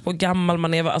 Det beror också på hur gammal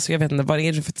man är. Alltså jag vet inte, vad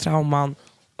är det för trauman?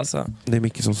 Alltså, det är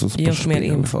mycket som står ge oss mer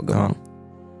info, gumman.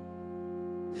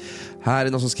 Här är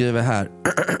någon som skriver här.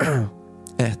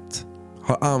 1.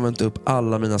 Har använt upp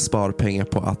alla mina sparpengar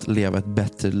på att leva ett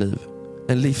bättre liv.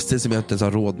 En livsstil som jag inte ens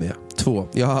har råd med. 2.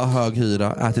 Jag har hög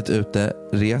hyra, ätit ute,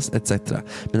 rest etc.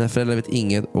 Mina föräldrar vet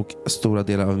inget och stora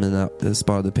delar av mina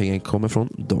sparade pengar kommer från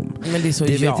dem. Men det är så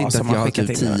vet inte att jag har typ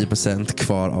 10%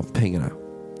 kvar av pengarna.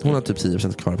 Hon har typ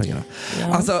 10% kvar av pengarna.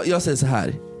 Ja. Alltså jag säger så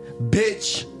här.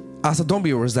 Bitch, alltså don't be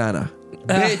Rosanna.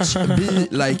 Bitch, be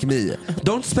like me.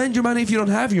 Don't spend your money if you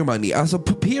don't have your money. Alltså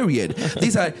period. Det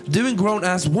är så här, du är en grown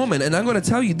ass woman and I'm gonna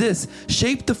tell you this.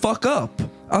 Shape the fuck up.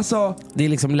 Alltså, det är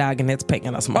liksom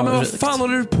lägenhetspengarna som har men vad fan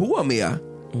håller du på med?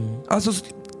 Alltså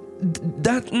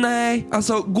nej,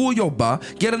 alltså gå och jobba,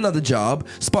 get another job,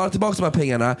 spara tillbaka de här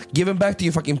pengarna, give them back to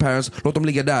your fucking parents, låt dem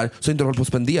ligga där så inte de håller på att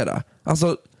spendera.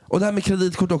 Alltså, och det här med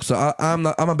kreditkort också,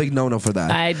 I'm a big no-no for that.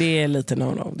 Nej, det är lite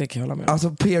no-no, det kan jag hålla med. Alltså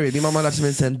period, min mamma har lärt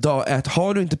sig sen dag 1,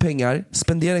 har du inte pengar,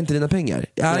 spendera inte dina pengar.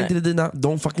 Är inte det dina,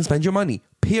 don't fucking spend your money.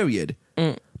 Period.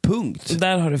 Punkt.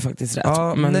 Där har du faktiskt rätt.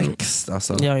 Ja, men next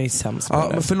alltså. Jag är sämst på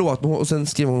det. Men förlåt, och sen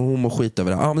skriver hon och skit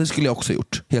över det. Ja, men det skulle jag också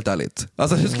gjort, helt ärligt.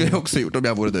 Alltså det skulle jag också gjort om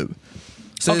jag vore du.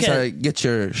 Så det är så här, get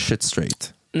your shit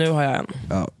straight. Nu har jag en.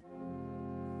 Ja.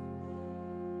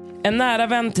 En nära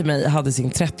vän till mig hade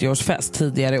sin 30-årsfest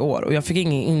tidigare i år och jag fick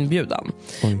ingen inbjudan.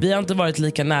 Vi har inte varit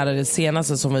lika nära det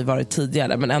senaste som vi varit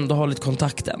tidigare, men ändå hållit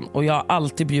kontakten. Och jag har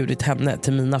alltid bjudit henne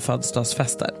till mina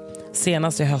födelsedagsfester.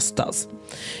 Senast i höstas.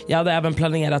 Jag hade även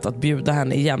planerat att bjuda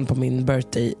henne igen på min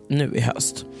birthday nu i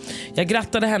höst. Jag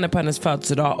grattade henne på hennes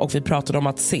födelsedag och vi pratade om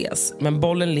att ses. Men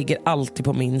bollen ligger alltid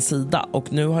på min sida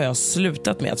och nu har jag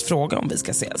slutat med att fråga om vi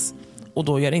ska ses. Och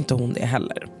då gör inte hon det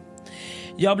heller.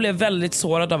 Jag blev väldigt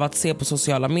sårad av att se på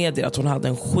sociala medier att hon hade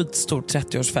en skitstor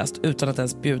 30-årsfest utan att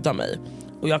ens bjuda mig.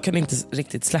 Och jag kan inte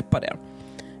riktigt släppa det.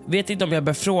 Vet inte om jag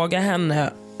bör fråga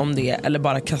henne om det eller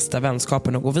bara kasta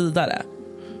vänskapen och gå vidare.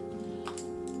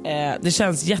 Det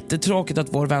känns jättetråkigt att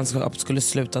vår vänskap skulle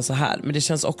sluta så här. Men det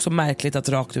känns också märkligt att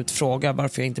rakt ut fråga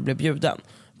varför jag inte blev bjuden.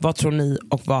 Vad tror ni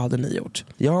och vad hade ni gjort?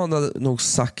 Jag har nog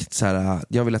sagt så här,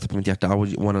 jag vill lätta på mitt hjärta,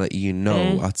 I wanna let you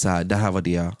know att så här, det här var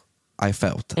det I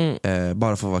felt.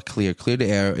 Bara för att vara clear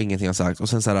the air, ingenting jag sagt. Och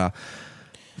sen så här,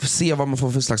 se vad man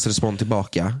får för slags respons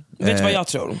tillbaka. Vet du vad jag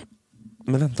tror?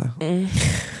 Men vänta.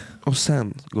 Och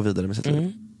sen gå vidare med sitt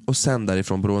liv. Och sen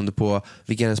därifrån, beroende på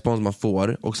vilken respons man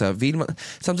får. Och så här, vill man,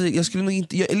 samtidigt, jag skulle nog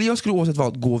inte, jag skulle oavsett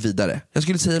vad gå vidare. Jag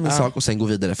skulle säga min sak och sen gå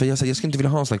vidare. För jag skulle inte vilja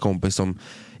ha en sån här kompis som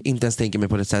inte ens tänker mig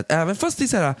på det sätt. Även fast det är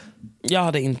så här. Jag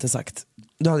hade inte sagt.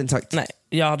 Du hade inte sagt? Nej,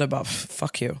 jag hade bara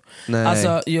fuck you. Nej.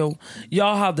 Alltså jo,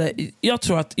 jag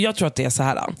tror att det är så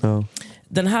här. Ja.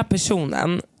 Den här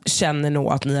personen känner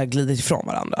nog att ni har glidit ifrån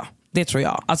varandra. Det tror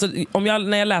jag. Alltså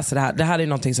när jag läser det här är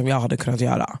någonting som jag hade kunnat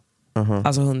göra.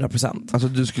 Alltså 100%. Alltså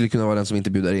du skulle kunna vara den som inte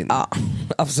bjuder in? Ja,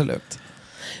 absolut.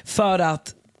 För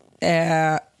att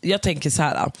jag tänker så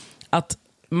här, att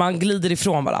man glider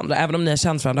ifrån varandra. Även om ni har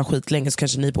känt varandra skitlänge så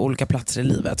kanske ni är på olika platser i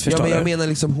livet. Förstår men jag du? menar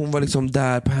liksom, hon var liksom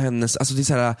där på hennes, alltså det är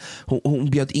så här, hon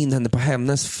bjöd in henne på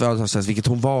hennes födelsedagsfest, vilket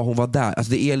hon var där.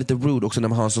 Alltså det är lite rude också när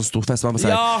man har en så stor fest. Man bara så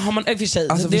här, ja, har man i och för sig.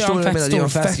 alltså, det är en fett stor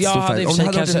fest. Om det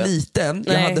hade varit en liten,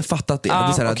 jag hade fattat det. Det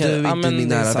är så här, du är inte min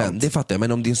nära vän. Det fattar jag.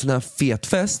 Men om det är en sån här fet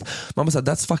fest, man bara så här,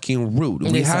 that's fucking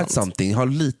rude. We had something. Ha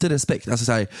lite respekt. Alltså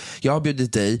så här, jag har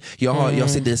bjudit dig, jag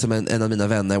ser dig som en av mina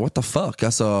vänner. What the fuck?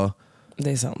 Alltså,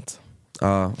 det är sant.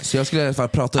 Ja, så jag skulle i alla fall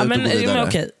prata ut och gå vidare. Men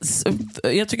okej,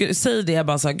 jag tycker, säg det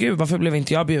bara så här, gud varför blev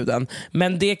inte jag bjuden?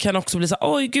 Men det kan också bli så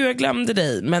här, oj gud jag glömde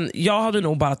dig. Men jag hade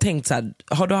nog bara tänkt så här,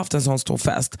 har du haft en sån stor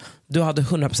fest, du hade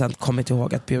 100% kommit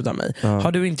ihåg att bjuda mig.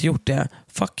 Har du inte gjort det,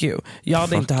 fuck you. Jag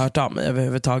hade inte hört av mig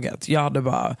överhuvudtaget. Jag hade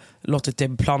bara låtit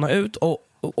det plana ut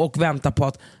och vänta på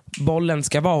att bollen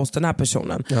ska vara hos den här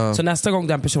personen. Så nästa gång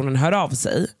den personen hör av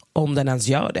sig, om den ens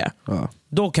gör det,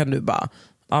 då kan du bara,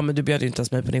 ja men du bjöd inte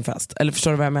ens mig på din fest. Eller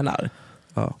förstår du vad jag menar?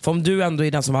 Ja. För om du ändå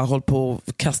är den som har hållit på och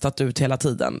kastat ut hela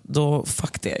tiden, då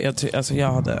fuck det. Jag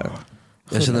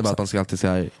känner bara att man ska alltid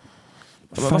säga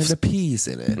find the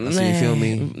peace in it. Alltså, nej, you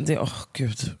feel me? Det,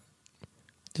 gud.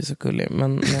 Du är så gullig.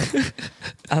 Men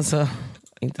alltså,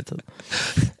 inte tid.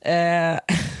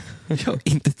 Jag har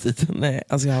inte tid. Nej,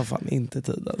 alltså jag har fan inte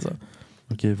tid alltså.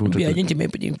 Okej, bjöd inte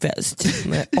med på din fest.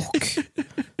 Nej, och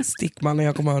Stickman och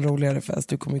jag kommer ha en roligare fest.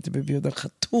 Du kommer inte bli bjuden.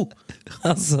 Chateau.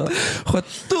 Alltså,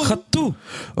 chateau.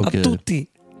 Atuti.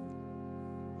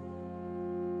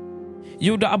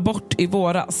 Gjorde abort i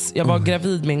våras. Jag var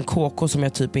gravid med en KK som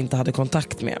jag typ inte hade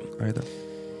kontakt med.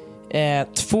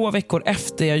 2 veckor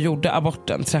efter jag gjorde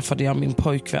aborten träffade jag min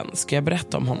pojkvän. Ska jag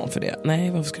berätta om honom för det?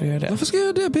 Nej, varför ska du göra det? Varför ska jag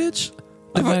göra det, bitch?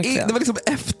 Det var liksom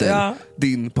efter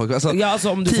din pojkvän. Alltså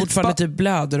om du fortfarande typ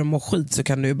blöder och mår skit så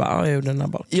kan du ju bara, jag gjorde en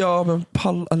abort. Ja, men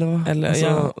pall, eller vad?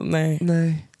 Eller,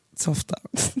 nej. Softa.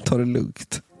 Ta det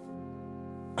lugnt.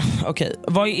 Okej,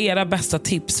 vad är era bästa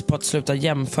tips på att sluta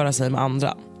jämföra sig med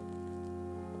andra?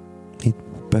 Mitt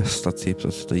bästa tips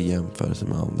att sluta jämföra sig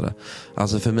med andra.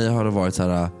 Alltså för mig har det varit så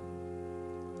här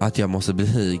att jag måste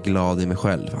bli glad i mig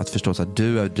själv. Att förstå att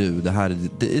du är du. Det här,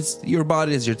 your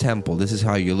body is your temple. This is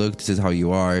how you look. This is how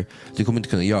you are. Du kommer inte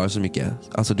kunna göra så mycket.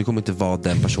 Alltså du kommer inte vara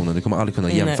den personen. Du kommer aldrig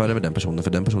kunna jämföra med den personen.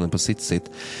 För den personen är på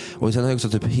sitt. Och sen har jag också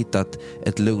typ hittat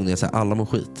ett lugn i att alla mår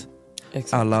skit.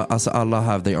 Alla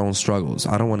have their own struggles. I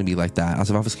don't want to be like that.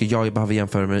 Alltså varför ska jag behöva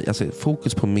jämföra mig? Alltså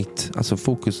fokus på mitt. Alltså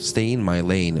fokus, stay in my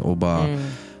lane. Och bara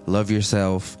love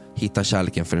yourself. Hitta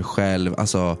kärleken för dig själv.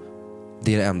 Alltså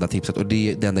det är det enda tipset och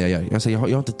det är det enda jag gör. Jag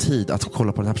har inte tid att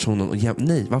kolla på den här personen och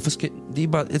nej, varför ska det är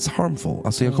bara, it's harmful.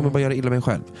 Alltså jag kommer bara göra illa mig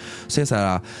själv. Så jag så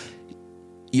här,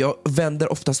 jag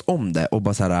vänder oftast om det och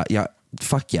bara så här,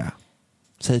 fuck yeah.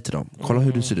 Säg till dem, kolla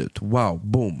hur du ser ut. Wow,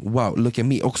 boom, wow, look at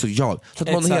me. Också jag. Så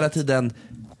att man hela tiden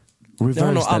reverse that energy. Jag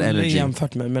har nog aldrig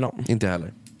jämfört mig med någon. Inte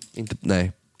heller.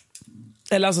 Nej.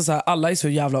 Eller alltså så här, alla är så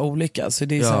jävla olika. Så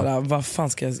det är så här, vad fan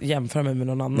ska jag jämföra mig med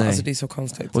någon annan? Alltså det är så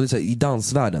konstigt. Och det är så här, i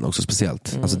dansvärlden också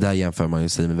speciellt. Alltså där jämför man ju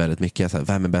sig med väldigt mycket så här,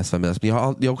 vem är bäst, vem är bäst. Men jag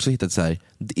har också hittat så här,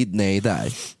 nej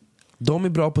där. De är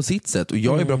bra på sitt sätt och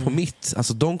jag är bra på mitt.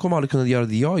 Alltså de kommer aldrig kunna göra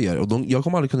det jag gör och jag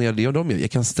kommer aldrig kunna göra det de gör.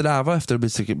 Jag kan sträva efter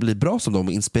att bli bra som dem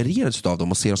och inspireras av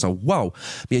dem och se dem så här, wow.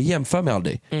 Men jag jämför mig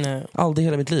aldrig. Aldrig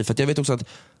hela mitt liv. För att jag vet också att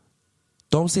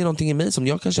de ser någonting i mig som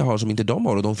jag kanske har som inte de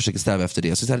har och de försöker sträva efter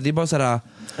det. Så det är bara så här,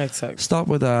 stop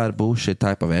with that bullshit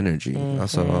type of energy.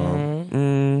 Alltså,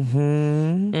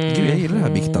 Gud, jag gillar det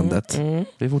här viktandet.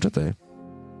 Vi fortsätter.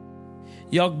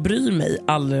 Jag bryr mig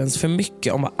alldeles för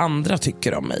mycket om vad andra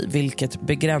tycker om mig, vilket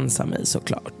begränsar mig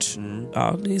såklart.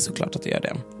 Ja, det är såklart att det gör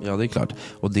det. Ja, det är klart.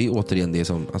 Och det är återigen det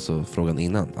som frågan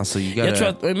innan. Alltså, jag tror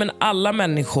att alla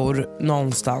människor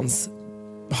någonstans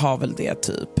har väl det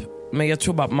typ. Men jag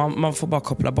tror bara man får bara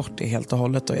koppla bort det helt och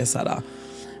hållet och är så här.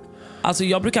 Alltså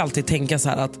jag brukar alltid tänka så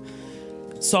här att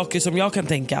saker som jag kan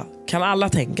tänka kan alla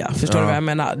tänka. Förstår du vad jag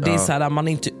menar? Det är så här, man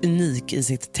är inte unik i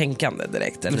sitt tänkande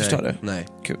direkt. Eller förstår du? Nej.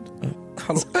 Gud.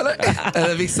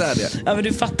 Eller vissa är det. Ja, men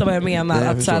du fattar vad jag menar. Nej,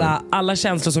 jag att så här, alla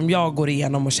känslor som jag går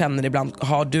igenom och känner ibland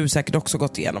har du säkert också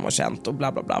gått igenom och känt och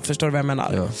bla bla bla. Förstår du vad jag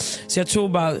menar? Ja. Så jag tror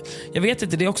bara, jag vet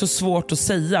inte, det är också svårt att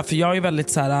säga. För jag är väldigt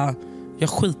så här, jag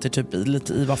skiter typ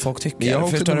lite i vad folk tycker. Jag har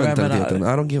också förstår du vad jag menar?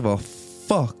 I don't give a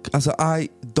fuck. Alltså I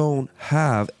don't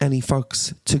have any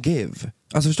fucks to give.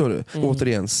 Alltså förstår du?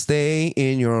 Återigen, stay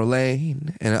in your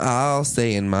lane and I'll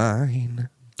stay in mine,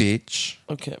 bitch.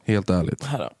 Okay. Helt ärligt.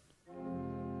 Här då.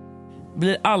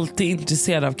 Blir alltid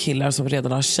intresserad av killar som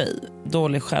redan har tjej.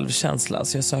 Dålig självkänsla,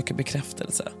 så jag söker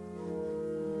bekräftelse.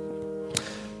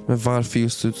 Men varför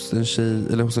just hos en tjej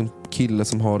eller hos en kille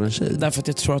som har en tjej? Därför att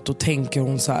jag tror att då tänker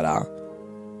hon så här: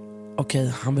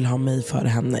 okej, han vill ha mig före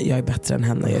henne. Jag är bättre än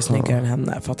henne, jag är snyggare än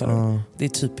henne. Fattar du? Det är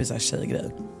typiskt så här tjejgrej.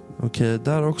 Okej,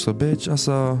 där också, bitch.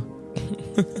 Alltså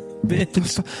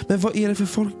bitch. Men vad är det för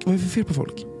folk? Vad är det för fel på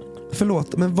folk?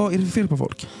 Förlåt, men vad är det för fel på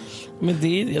folk?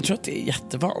 Men jag tror att det är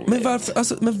jättevanligt. Men varför,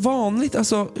 alltså, men vanligt,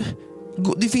 alltså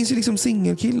det finns ju liksom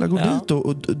singelkillar, gå dit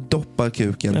och doppa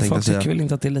kuken. Men folk tycker väl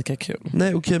inte att det är lika kul.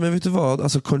 Nej, okej, men vet du vad?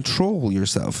 Alltså control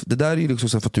yourself. Det där är ju liksom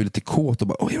så för att du är lite kåt och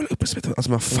bara, jag vill uppmärksamhet.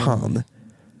 Alltså men fan.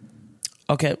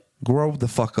 Okej. Grow the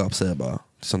fuck up, säger jag bara.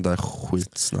 Sånt där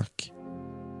skitsnack.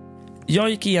 Jag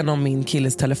gick igenom min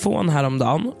killes telefon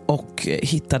häromdagen och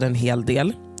hittade en hel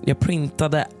del. Jag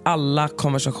printade alla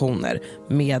konversationer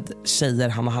med tjejer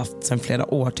han har haft sedan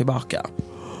flera år tillbaka.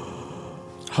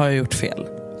 Har jag gjort fel?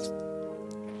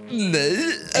 Nej.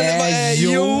 Eller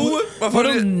jo. Vadå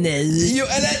nej? Jo,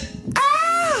 eller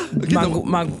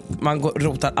Man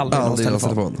rotar aldrig någons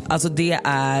telefon. Alltså det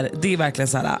är verkligen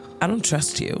så här: I don't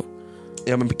trust you.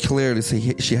 Ja, men clearly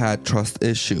she had trust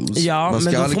issues. Ja,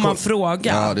 men då får man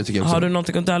fråga. Ja, det tycker jag också. Har du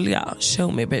någonting att dölja?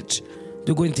 Show me, bitch.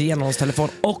 Du går inte igenom hans telefon.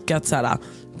 Och att så här,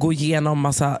 gå igenom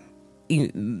massa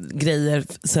grejer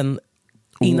sen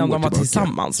innan de var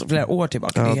tillsammans flera år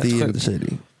tillbaka. Ja, det är lite shady.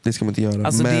 Det ska man inte göra.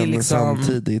 Alltså, men liksom...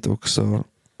 samtidigt också,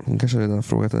 hon kanske redan har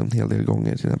frågat en hel del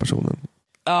gånger till den här personen.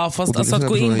 Ja, fast alltså att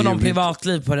gå in på någon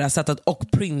privatliv på det här sättet och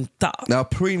printa. Ja,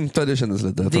 printa, det kändes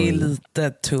lite. Det är lite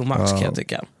too much, kan jag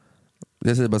tycka.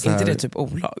 Jag säger bara så här, inte det typ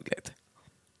olagligt?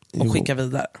 Och skicka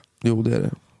vidare. Jo, det är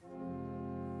det.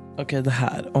 Okej, det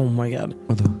här. Oh my god.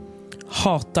 Vadå?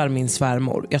 Hatar min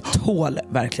svärmor. Jag tål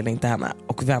verkligen inte henne.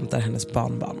 Och väntar hennes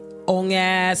barnbarn.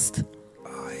 Ångest!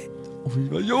 Oj,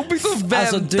 vad jobbigt att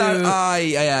vänta. Alltså,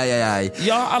 Aj.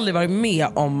 Jag har aldrig varit med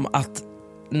om att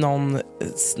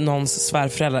någons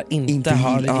svärföräldrar inte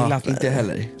har gillat mig. Inte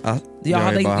heller.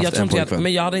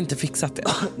 Men jag hade inte fixat det.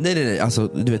 Nej. Alltså,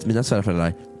 du vet, mina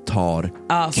svärföräldrar tar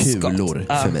kulor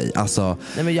för mig. Alltså,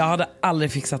 nej, men jag hade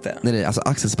aldrig fixat det. Nej, alltså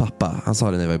Axels pappa, han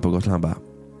sa det när jag var på Gotland. Han bara,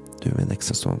 du är en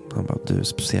extra son. Han bara, du är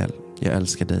speciell. Jag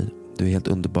älskar dig. Du är helt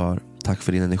underbar. Tack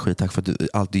för din energi. Tack för att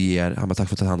allt du ger. Han bara, tack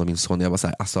för att ta hand om min son. Jag bara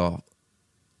såhär, alltså,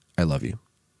 I love you.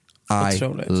 I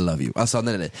love you. Alltså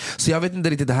nej. Så jag vet inte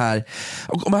riktigt det här.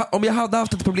 Om jag hade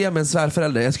haft ett problem med en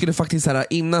svärförälder, jag skulle faktiskt såhär,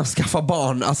 innan skaffa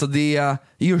barn, alltså det,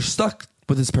 you're stuck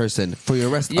with this person for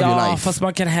your rest of your life. Ja, fast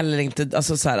man kan heller inte,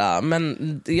 alltså såhär, men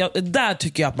där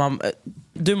tycker jag att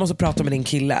du måste prata med din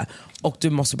kille och du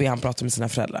måste be han prata med sina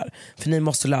föräldrar. För ni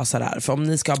måste lösa det här. För om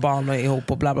ni ska ha barn och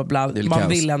ihop och bla bla bla, man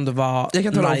kaos. Vill ändå vara. Jag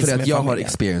kan tala om nice för dig att jag familjen. har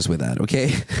experience with that,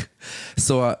 okej?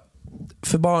 Så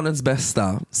för barnens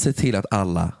bästa, se till att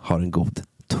alla har en god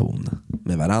ton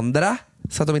med varandra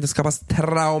så att de inte skapas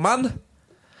trauman.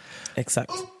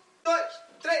 Exakt. 1, 2,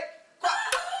 3.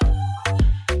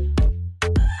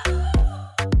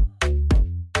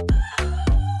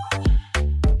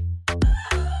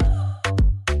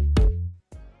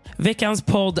 Veckans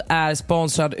podd är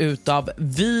sponsrad utav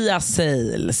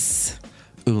Viasales.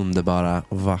 Underbara,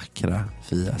 vackra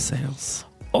Viasales.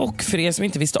 Och för er som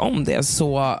inte visste om det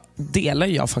så delar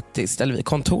jag faktiskt, eller vi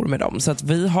kontor med dem. Så att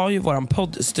vi har ju våran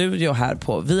poddstudio här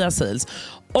på Viasales.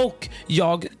 Och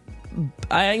jag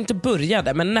inte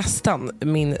började, men nästan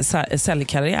min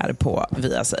säljkarriär på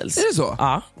Viasales. Är det så?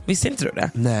 Ja, visste inte du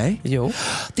det? Nej. Jo.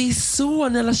 Det är så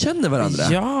ni alla känner varandra.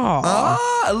 Ja.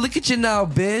 Look at you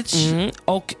now, bitch.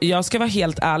 Och jag ska vara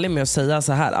helt ärlig med att säga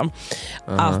så här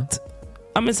att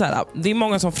men så här, det är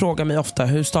många som frågar mig ofta,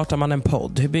 hur startar man en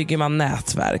podd? Hur bygger man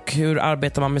nätverk? Hur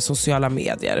arbetar man med sociala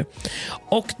medier?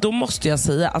 Och då måste jag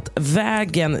säga att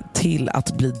vägen till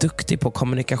att bli duktig på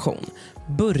kommunikation,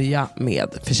 börja med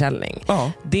försäljning.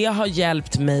 Det har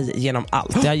hjälpt mig genom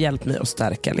allt. Det har hjälpt mig att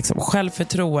stärka liksom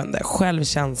självförtroende,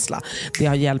 självkänsla. Det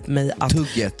har hjälpt mig att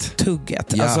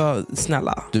tugget. Ja. Alltså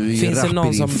snälla, du är finns det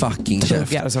någon som fucking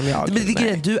tuggar som jag? Men det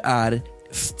är, du är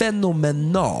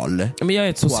fenomenal. Men jag är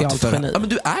ett socialt geni. Ja, men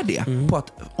du är det. På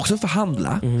att också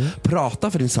förhandla,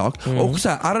 prata för din sak. Och så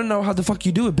här, I don't know how the fuck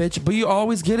you do it bitch, but you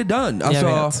always get it done. Alltså...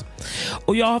 Jag vet.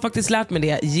 Och jag har faktiskt lärt mig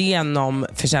det genom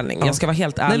försäljning. Jag ska vara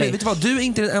helt ärlig. Nej, vet du vad? Du är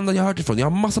inte den enda jag har hört ifrån. Jag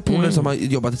har massa polare som har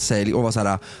jobbat i sälj och var så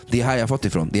här, det är här jag har fått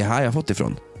ifrån. Det är här jag har fått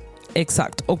ifrån.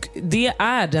 Exakt, och det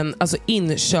är den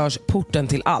inkörsporten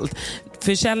till allt.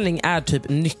 Försäljning är typ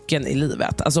nyckeln i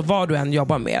livet. Alltså vad du än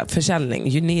jobbar med, försäljning,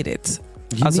 you need it.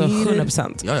 Alltså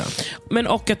 100%. Ja. Men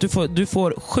och att du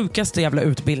får sjukaste jävla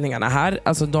utbildningarna här.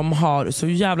 Alltså de har så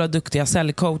jävla duktiga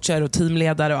säljcoacher och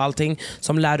teamledare och allting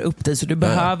som lär upp dig. Så du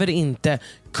behöver inte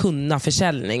kunna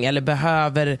försäljning eller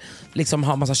behöver liksom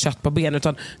ha massa kött på ben,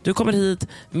 utan du kommer hit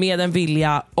med en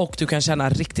vilja och du kan tjäna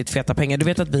riktigt feta pengar. Du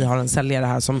vet att vi har en säljare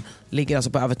här som ligger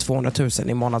alltså på över 200 000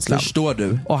 i månadslön. Förstår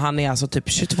du? Och han är alltså typ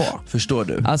 22. Förstår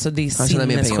du? Alltså det är han tjänar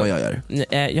mer pengar än vad jag gör.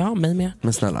 Ja, mig med.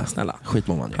 Men snälla.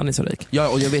 Skitmånman. Han är så rik. Ja,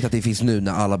 och jag vet att det finns nu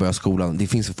när alla börjar skolan. Det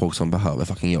finns folk som behöver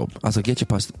fucking jobb. Alltså get your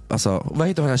pass. Alltså, vad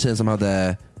heter den här tjejen som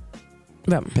hade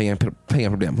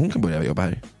pengarproblem? Hon kan börja jobba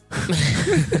här.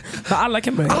 Alla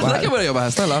kan börja jobba här,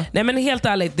 snälla. Nej, men helt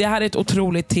ärligt, det här är ett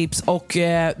otroligt tips. Och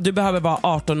du behöver vara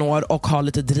 18 år och ha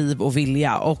lite driv och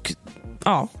vilja. Och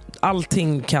ja,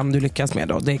 allting kan du lyckas med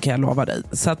då, det kan jag lova dig.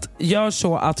 Så att gör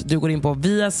så att du går in på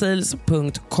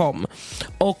viasales.com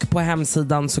och på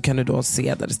hemsidan så kan du då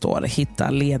se där det står hitta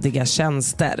lediga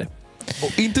tjänster.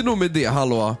 Och inte nog med det,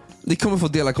 hallå. Ni kommer få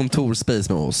dela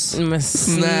kontorspace med oss. Men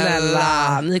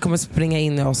snälla, ni kommer springa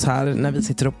in i oss här när vi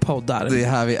sitter och poddar. Det är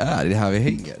här vi är, det är här vi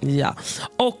hänger. Ja.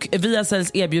 Och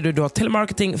Viasales erbjuder då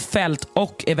telemarketing, fält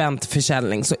och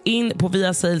eventförsäljning. Så in på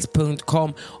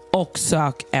viasales.com och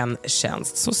sök en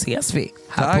tjänst, så ses vi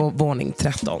här på våning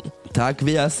 13. Tack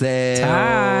Viasales.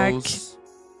 Tack.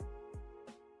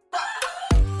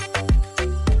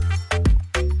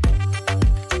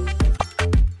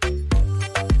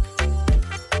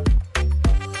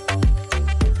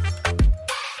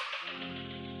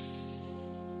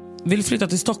 Vill flytta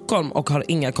till Stockholm och har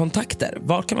inga kontakter.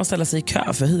 Var kan man ställa sig i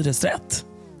kö för hyresrätt?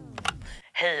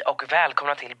 Hej och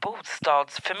välkomna till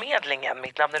Bostadsförmedlingen.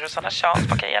 Mitt namn är Rosanna Charles.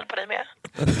 Vad kan jag hjälpa dig med?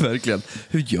 Verkligen.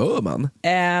 Hur gör man?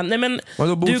 Nej, men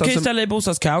du kan ju ställa dig i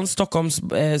bostadskön.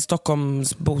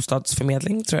 Stockholms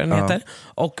bostadsförmedling tror jag den heter.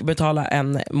 Och betala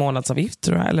en månadsavgift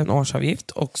tror jag, eller en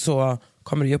årsavgift. Och så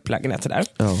kommer det upp lägenheter där.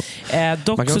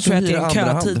 Dock så tror jag att det är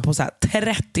en kötid på så här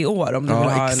 30 år om du vill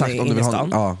ha en i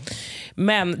innerstan.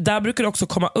 Men där brukar det också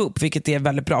komma upp, vilket är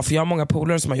väldigt bra. För jag har många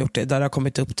polare som har gjort det. Där det har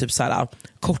kommit upp typ så här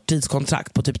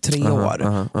korttidskontrakt på typ 3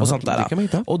 år. Och sånt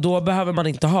där. Och då behöver man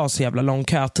inte ha så jävla lång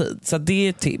kötid. Så det är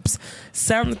ett tips.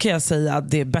 Sen kan jag säga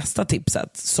att det bästa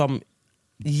tipset som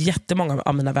jättemånga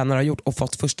av mina vänner har gjort och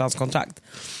fått förstahandskontrakt,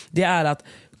 det är att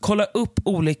kolla upp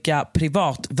olika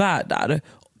privatvärdar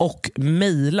och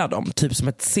mejla dem typ som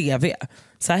ett CV.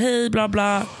 Så här, hej bla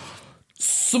bla.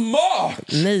 Smart!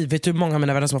 Nej, vet du hur många av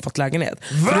mina vänner som har fått lägenhet?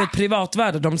 Va? För ett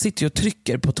privatvärdar, de sitter ju och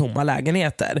trycker på tomma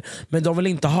lägenheter. Men de vill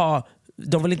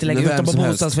inte lägga ut dem på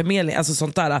bostadsförmedling, alltså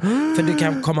sånt där. För det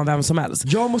kan komma vem som helst.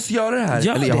 Jag måste göra det här.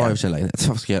 Eller jag har ju en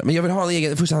lägenhet. Men jag vill ha en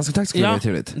egen förstahandskontakt, skulle vara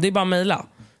trevligt. Det är bara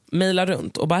mejla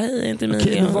runt och bara hej, inte mig.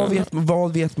 Okej, men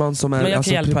vad vet man som är... Men jag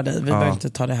kan hjälpa dig, vi behöver inte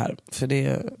ta det här för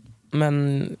det,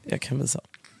 men jag kan visa.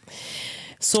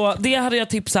 Så det hade jag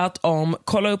tipsat om.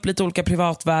 Kolla upp lite olika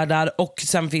privatvärdar. Och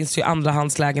sen finns ju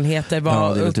andrahandslägenheter.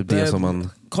 Det är typ det som man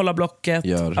kolla Blocket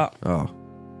gör. Ja.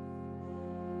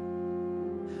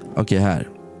 Okej, här.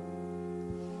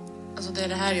 Alltså det är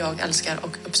det här jag älskar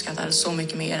och uppskattar så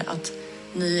mycket mer. Att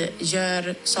ni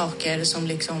gör saker som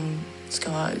liksom ska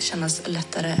kännas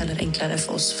lättare eller enklare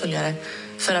för oss följare.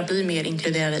 För att bli mer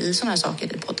inkluderade i såna här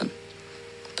saker i podden.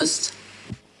 Puss!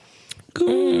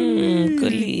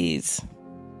 Gullis.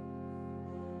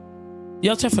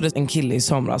 Jag träffade en kille i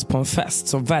somras på en fest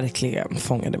som verkligen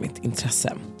fångade mitt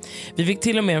intresse. Vi fick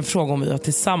till och med en fråga om vi var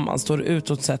tillsammans då det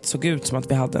utåt sett såg ut som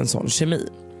att vi hade en sån kemi.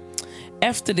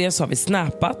 Efter det så har vi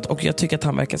snappat och jag tycker att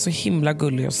han verkar så himla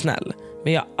gullig och snäll.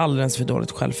 Men jag har alldeles för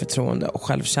dåligt självförtroende och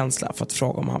självkänsla för att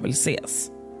fråga om han vill ses.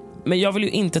 Men jag vill ju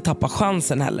inte tappa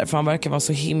chansen heller, för han verkar vara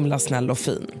så himla snäll och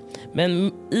fin.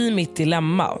 Men i mitt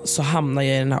dilemma så hamnar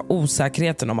jag i den här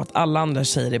osäkerheten om att alla andra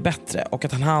tjejer är bättre och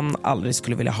att han aldrig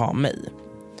skulle vilja ha mig.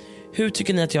 Hur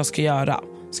tycker ni att jag ska göra?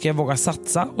 Ska jag våga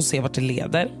satsa och se vart det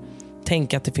leder?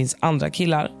 Tänka att det finns andra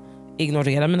killar?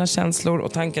 Ignorera mina känslor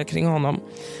och tankar kring honom?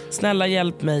 Snälla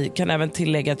hjälp mig, kan även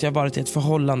tillägga att jag varit i ett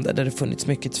förhållande där det funnits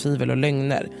mycket tvivel och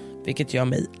lögner. vilket gör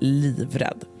mig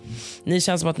livrädd. Ni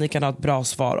känns som att ni kan ha ett bra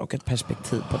svar och ett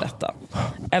perspektiv på detta.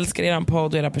 Älskar eran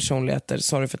podd och era personligheter.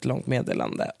 Sorry för ett långt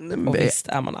meddelande. Och visst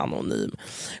är man anonym.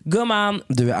 Gumman,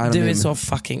 du är så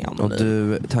fucking anonym. Och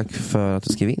du, tack för att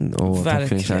du skrev in. Och verkligen. Tack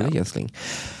för din kärlek, älskling.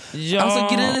 Ja.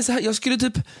 Alltså grejen är så här, jag skulle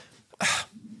typ...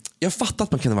 Jag fattar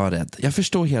att man kan vara rädd. Jag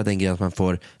förstår hela den grejen att man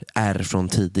får R från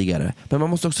tidigare. Men man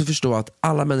måste också förstå att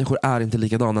alla människor är inte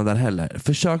likadana där heller.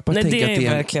 Försök bara tänka att det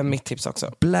är verkligen mitt tips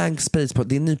också. Blank space på,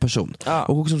 det är en ny person.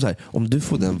 Och också så här, om du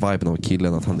får den viben av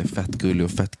killen att han är fett gullig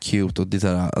och fett cute och det är så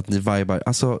här, att ni vibar,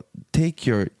 alltså take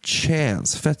your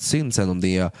chance. Fett synd sen om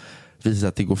det visar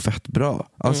att det går fett bra.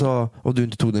 Alltså, och du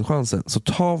inte tog den chansen. Så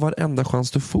ta varenda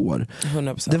chans du får.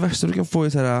 100%. Det värsta du kan få är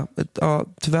så här,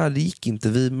 tyvärr det gick inte.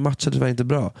 Vi matchade tyvärr inte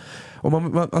bra. Och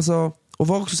alltså, och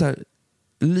var också så här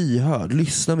lyhörd,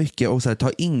 lyssna mycket och så här, ta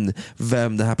in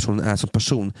vem den här personen är som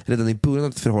person redan i början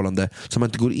av ett förhållande, så man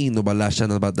inte går in och bara lär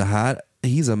känna att det här,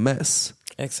 he's a mess.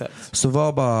 Exakt. Så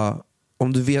var bara,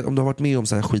 om du har varit med om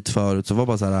så här skit förut, så var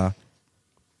bara så här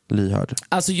lyhörd.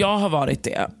 Alltså jag har varit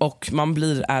det och man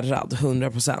blir ärrad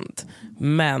 100%.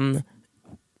 Men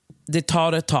det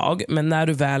tar ett tag, men när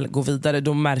du väl går vidare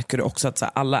då märker du också att så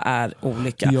här, alla är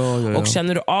olika. Ja. Och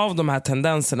känner du av de här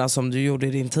tendenserna som du gjorde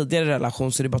i din tidigare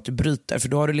relation, så är det bara att du bryter. För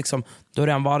då har du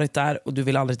redan varit där och du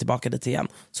vill aldrig tillbaka dit igen.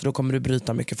 Så då kommer du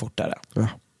bryta mycket fortare. Ja.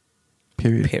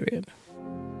 Period.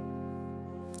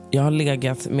 Jag har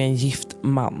legat med en gift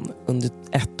man under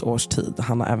 1 års tid.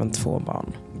 Han har även 2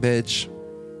 barn. Bitch.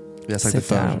 Vi har sagt det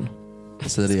förr.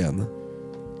 Jag säger det igen.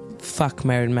 Fuck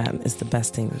married man is the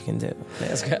best thing you can do.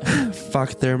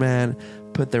 Fuck their man.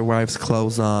 Put their wives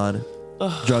clothes on.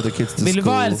 Drive their kids to vill school. Du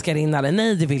vara älskarinna?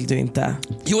 Nej, det vill du inte.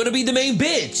 You wanna be the main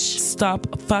bitch. Stop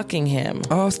fucking him.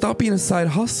 Stop being a side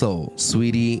hustle,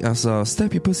 sweetie. Alltså,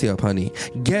 step your pussy up, honey.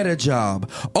 Get a job.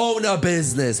 Own a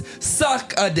business.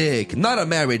 Suck a dick. Not a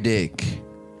married dick.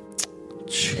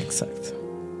 Exakt.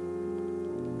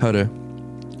 Hörru.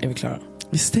 Är vi klara?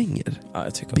 Vi stänger. Ja,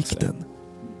 jag tycker Bikten.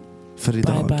 För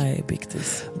idag. Bye bye,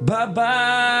 Biktis. Bye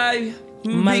bye,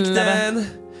 Bikten.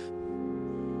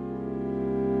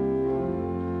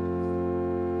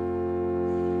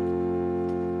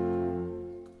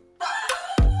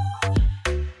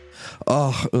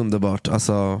 Underbart.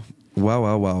 Alltså,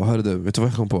 wow. Hörru du, vet du vad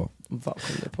jag kom på? Vad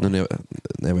kom du på?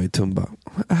 När jag var i Tumba.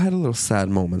 I had a little sad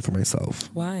moment for myself.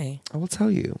 Why? I will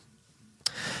tell you.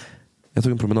 Jag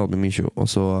tog en promenad med Misho och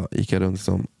så gick jag runt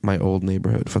som my old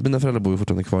neighborhood. För att mina föräldrar bor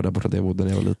fortfarande kvar där borta där jag bodde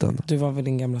när jag var liten. Du var vid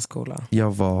din gamla skola?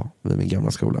 Jag var vid min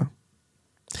gamla skola.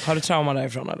 Har du trauma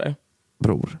därifrån eller?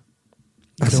 Bror.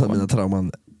 Alltså mina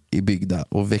trauman är byggda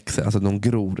och växer. Alltså de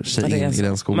gror sig in i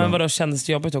den skolan. Men vadå, kändes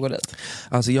det jobbigt att gå dit?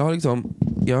 Alltså jag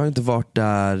har inte varit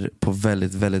där på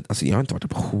väldigt, alltså jag har inte varit där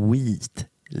på skit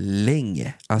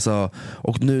länge. Alltså,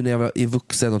 och nu när jag var i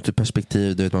vuxen och typ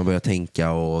perspektiv, du vet, man börjar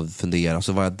tänka och fundera,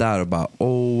 så var jag där och bara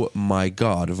oh my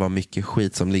god, vad mycket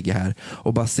skit som ligger här.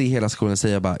 Och bara se hela skolan och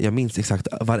säga jag minns exakt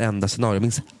varenda scenario. Jag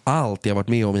minns allt jag varit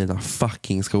med om i den här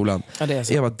fucking skolan. Ja, det är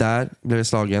så. Jag var där, blev jag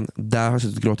slagen, där har jag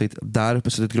suttit gråtit, där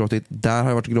uppe suttit gråtit, där har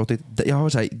jag varit gråtit, jag har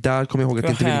varit såhär, där kommer jag ihåg att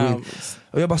jag inte ville gå in.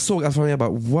 Och jag bara såg allt från jag bara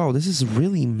wow, this is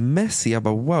really messy. Jag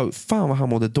bara wow, fan vad han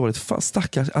mådde dåligt. Fan,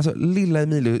 stackars, alltså lilla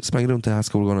Emilio sprang runt i den här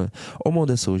skolgården och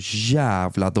mådde så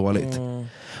jävla dåligt.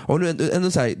 Och nu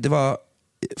ändå så här, det var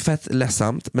fett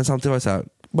ledsamt, men samtidigt var det så här,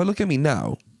 but look at me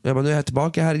now. Jag bara, nu är jag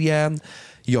tillbaka här igen.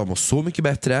 Jag mår så mycket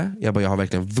bättre. Jag har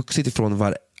verkligen vuxit ifrån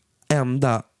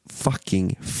varenda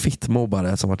fucking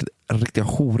fittmobbare som varit riktiga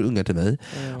horungar till mig.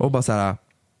 Och bara så här,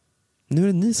 nu är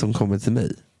det ni som kommer till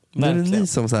mig. Nu är det ni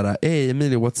som såhär, hey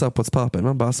Emilio, what's up, what's poppin'?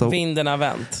 Man bara så, vinden har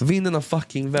vänt. Vinden har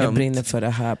fucking vänt. Jag brinner för det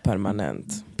här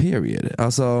permanent. Period.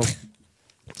 Alltså,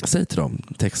 säg till dem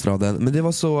textraden. Men det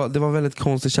var en väldigt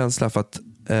konstig känsla för att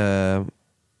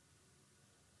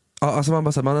alltså man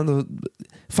bara såhär, man ändå,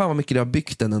 fan vad mycket det har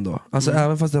byggt den ändå. Alltså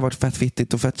även fast det har varit fett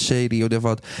fittigt och fett shady och det har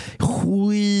varit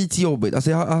skitjobbigt. Alltså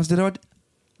det har varit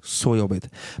så jobbigt.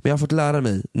 Men jag har fått lära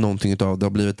mig någonting utav det.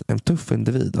 Har blivit en tuff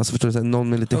individ. Alltså förstår du, någon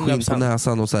med lite skinn på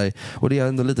näsan och så, och det är jag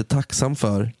ändå lite tacksam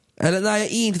för. Eller nej,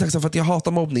 jag är inte tacksam för att jag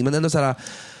hatar mobbning, men ändå så här,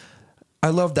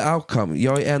 I love the outcome.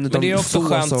 Jag är en utav, men det är också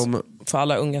skönt som, för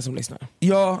alla unga som lyssnar.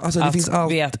 Ja, alltså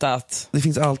att veta att det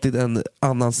finns alltid en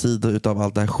annan sida utav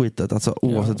allt det här skitet. Alltså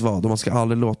oavsett vad. Och man ska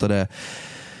aldrig låta det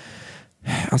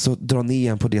alltså dra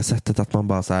ner på det sättet att man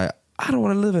bara säger I don't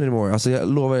want to live anymore. Alltså jag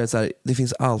lovar er så här, det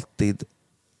finns alltid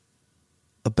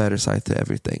a better side to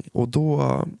everything. Och då,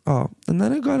 and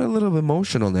then I got a little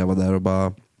emotional när jag var där och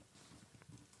bara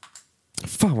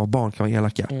fan vad barn kan vara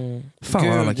elaka. Fan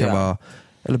vad alla kan vara,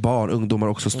 eller barn, ungdomar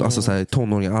också, alltså så här,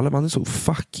 tonåringar, alla man är så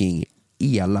fucking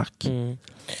elak.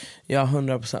 Ja,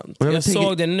 100%. Jag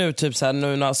såg det nu, typ så här,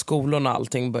 nu när skolorna och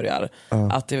allting börjar.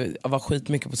 Att det var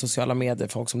skitmycket på sociala medier.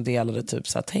 Folk som delade typ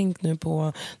så här, tänk nu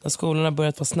på när skolorna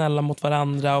börjat vara snälla mot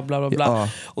varandra och bla bla bla.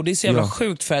 Och det är så jävla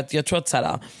sjukt för att jag tror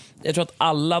att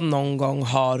alla någon gång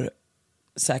har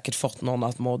säkert fått någon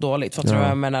att må dåligt. För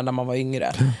jag menar när man var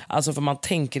yngre. Alltså för man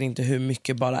tänker inte hur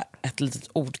mycket bara ett litet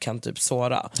ord kan typ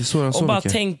såra. Och bara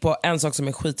mycket. Tänk på en sak som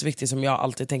är skitviktig som jag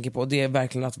alltid tänker på. Det är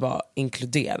verkligen att vara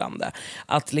inkluderande.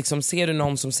 Att liksom, ser du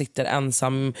någon som sitter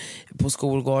ensam på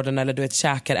skolgården eller du vet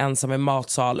käkar ensam i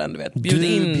matsalen, du vet,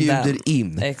 bjuder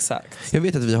in. Exakt. Jag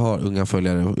vet att vi har unga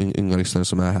följare och unga lyssnare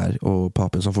som är här och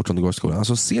papen som fortfarande går i skolan.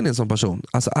 Alltså ser ni en sån person?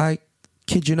 Alltså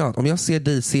kid you not. Om jag ser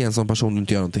dig se en sån person och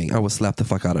inte gör någonting, I will slap the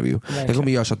fuck out of you. Jag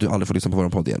kommer göra så att du aldrig får lyssna på vår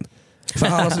podd igen. För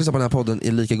alla som lyssnar på den här podden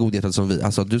är lika godhjärtade som vi.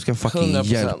 Alltså du ska fucking 100%.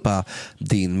 Hjälpa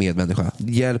din medmänniska.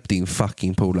 Hjälp din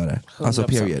fucking polare. 100%. Alltså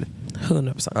period.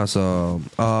 100%. Alltså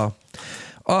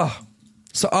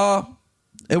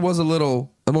it was a little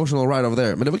emotional ride over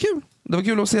there. Men det var kul. Det var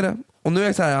kul att se det. Och nu är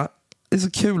jag så här, det är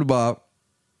så kul bara.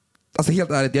 Alltså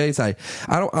helt ärligt, jag är så här, I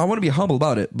want to be humble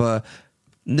about it, but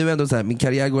nu är ändå så här, min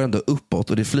karriär går ändå uppåt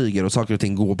och det flyger och saker och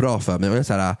ting går bra för mig. Och jag är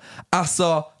så här,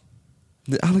 alltså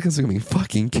alla kan suga min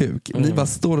fucking kuk. Ni bara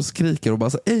står och skriker och bara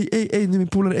så ej, nu min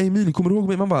polare Emil, kommer du ihåg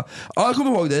mig? Man bara, jag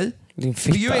kommer ihåg dig. Din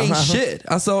fitta. You ain't shit.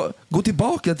 Alltså, gå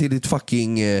tillbaka till ditt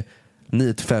fucking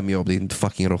 9-5 jobb, din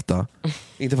fucking råtta.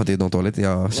 Inte för att det är något dåligt,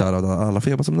 jag kärar alla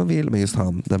får jobba som de vill, men just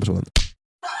den personen.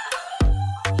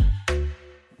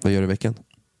 Vad gör du i veckan?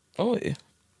 Oj,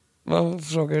 vad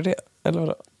frågar du det? Eller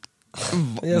vadå?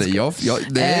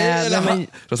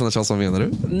 Rosanna Charles, vad menar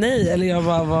du? Nej, eller jag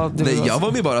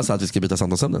var med bara så att vi ska byta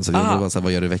samtalsämnen. Så jag bara så här,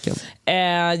 vad gör du i veckan?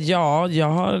 Jag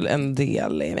har en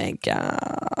del i veckan.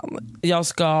 Jag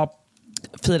ska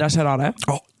fira Charade.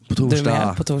 På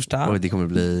torsdag. På torsdag. Och det kommer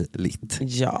bli lit.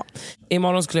 Ja.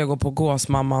 Imorgon skulle jag gå på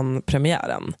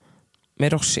Gåsmamman-premiären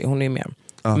med Roshi, hon är med.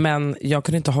 Men jag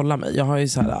kunde inte hålla mig. Jag har ju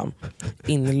så här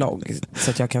inlogg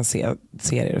så att jag kan se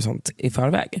serier och sånt i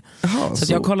förväg. Så att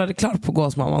jag kollade klart på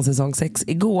Gåsmamman säsong 6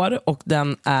 igår. Och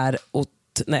den är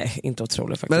inte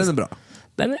otrolig faktiskt. Men den är bra.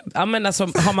 Men alltså,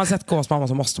 har man sett Gåsmamman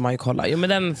så måste man ju kolla. Jo, men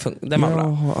den var bra. Jag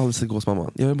har aldrig sett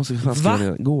Gåsmamman. Jag måste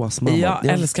Gåsmamman. Jag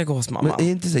älskar Gåsmamman. Men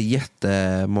är inte så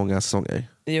jättemånga säsonger?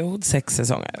 Jo, 6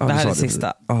 säsonger. Det här är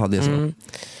sista. Jaha, det är så.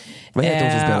 Vad heter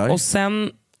hon som spelar? Och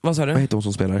sen, vad sa du? Vad heter hon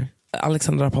som spelar?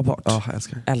 Alexandra Rappaport.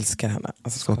 Älskar henne.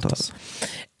 Alltså,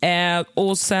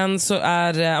 och sen så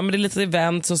är det är lite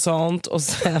events och sånt. Och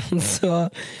sen så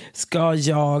ska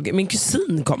min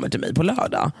kusin kommer till mig på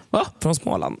lördag. Va? Från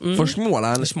Småland. Från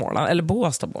Småland? Småland. Eller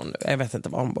Båstad bor nu. Jag vet inte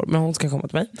var hon bor. Men hon ska komma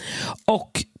till mig.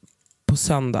 Och på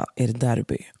söndag är det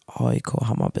derby. AIK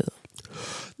Hammarby.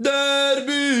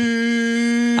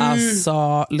 Derby!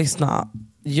 Alltså, lyssna.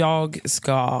 Jag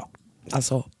ska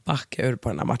backa ur på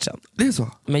den här matchen. Det är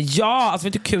så? Men vet du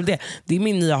hur kul det är? Det är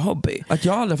min nya hobby. Att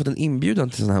jag aldrig fått en inbjudan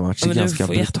till sån här match. Men du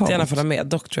får jättegärna följa med.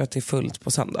 Dock tror jag att det är fullt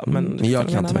på söndag. Men jag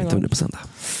kan inte vänta på söndag.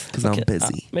 I'm busy.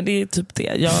 Ja, men det är typ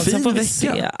det. Sen får vi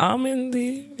se. Ja, men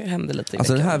det händer lite i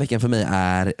veckan. Den här veckan för mig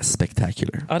är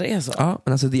spectacular. Ja, det är så. Ja,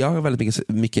 men jag har väldigt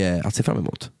mycket att se fram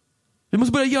emot. Vi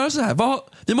måste börja göra så här.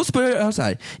 Vi måste börja göra så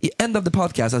här i end of the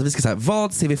podcast, att vi ska säga,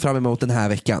 vad ser vi fram emot den här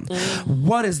veckan?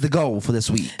 What is the goal for this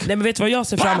week? Nej, men vet du vad jag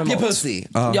ser fram emot?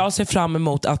 Jag ser fram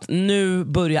emot att nu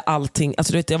börjar allting.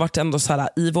 Alltså du vet, jag har varit ändå så här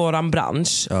i våran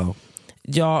bransch.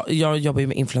 Jag jobbar ju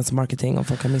med influencer marketing, om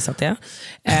folk har missat det.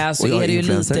 Så är det ju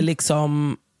lite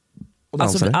liksom.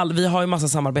 Alltså, vi har ju massa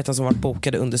samarbeten som varit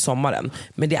bokade under sommaren.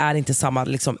 Men det är inte samma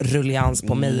liksom rullians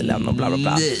på mejlen och bla bla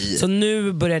bla. Så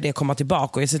nu börjar det komma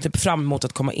tillbaka. Och jag ser typ fram emot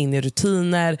att komma in i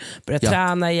rutiner, börja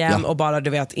träna igen. Och bara, du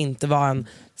vet, inte vara en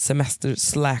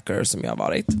semester-slacker som jag har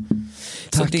varit.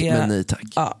 Tack, men nej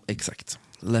tack. Exakt.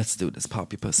 Let's do this,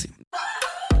 poppy pussy.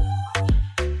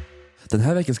 Den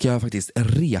här veckan ska jag faktiskt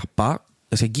repa.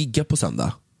 Jag ska gigga på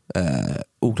söndag.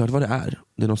 Oklart vad det är.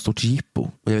 Det är något stort jippo.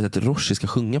 Och jag vet att Roshi ska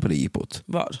sjunga på det jippot.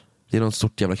 Var? Det är något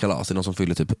stort jävla kalas. Det är någon som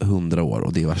fyller typ 100 år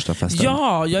och det är värsta festen.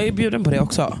 Ja, jag är bjuden på det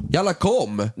också. Jalla,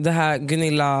 kom! Det här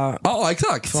Gunilla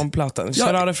exakt. Från Platen.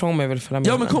 Kör det från mig, vill följa med.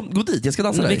 Ja, men kom, gå dit, jag ska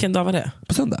dansa dig. Vilken dag var det?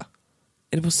 På söndag.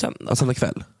 Är det på söndag? Ja, söndag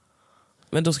kväll.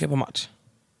 Men då ska jag på match.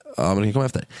 Ja, men det kan komma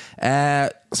efter.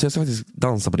 Så jag ska faktiskt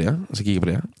dansa på det. Jag ska gigga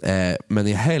på det. Men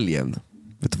i helgen,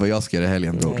 vet du vad jag ska göra i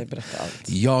helgen? Nej, berätta allt.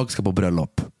 Jag ska på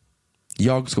bröllop.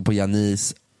 Jag ska på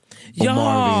Janis och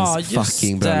Marvins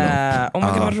fucking bröllop. Oh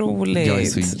my God, vad roligt. Jag är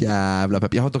så jävla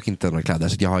pepp. Jag har dock inte några kläder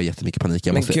så jag har jättemycket panik.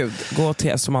 Men gud, gå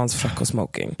till Östermalms frack och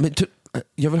smoking. Men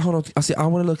jag vill ha något, I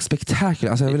wanna look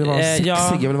spectacular. Jag vill vara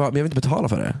sexig, men jag vill inte betala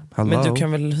för det. Men du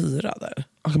kan väl hyra där?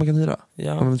 Man kan hyra?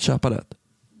 Ja. Man vill köpa det.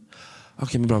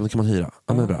 Okej, men bra, det kan man hyra.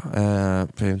 Ja, men bra.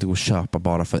 För jag vill inte gå och köpa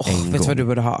bara för en gång. Vet du vad du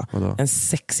borde ha? Vadå? En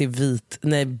sexig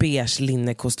beige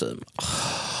linnekostym.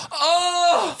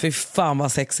 Fy fan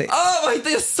vad sexigt. Vad hittar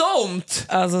jag sånt?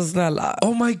 Alltså snälla.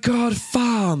 Oh my god,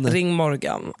 fan. Ring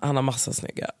Morgan, han har massa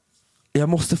snygga. Jag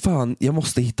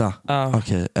måste hitta.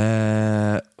 Okej.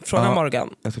 Fråga Morgan.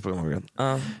 Jag ska fråga Morgan.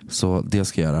 Så det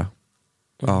ska jag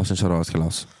göra. Sen köra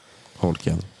kalas.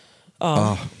 Holken.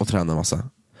 Och träna en massa.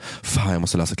 Fan, jag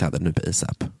måste lösa kläder nu på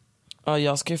ASAP. Ja,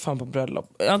 jag ska ju fan på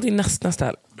bröllop. Ja, det är nästa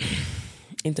helg.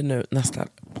 Inte nu, nästa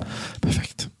helg.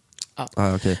 Perfekt.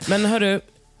 Okay. Men hörru,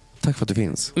 tack för att du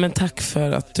finns. Men tack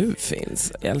för att du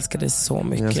finns. Jag älskar dig så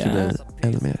mycket. Jag älskar dig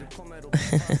ännu mer.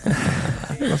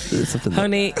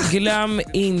 Hörrni, glöm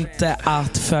inte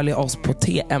att följa oss på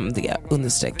TMD_podd.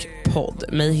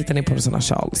 Mig hittar ni på Rosanna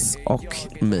Charles. Och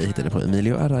mig hittar ni på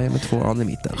Emilio Araya med 2 an i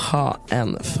mitten. Ha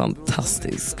en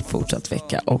fantastisk fortsatt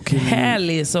vecka. Och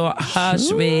helg så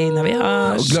hörs vi när vi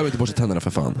hörs. Och glöm inte borsta tänderna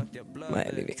för fan.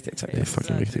 Nej, det är viktigt. Det är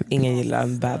fucking viktigt. Ingen gillar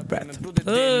en bad breath.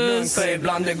 Puss!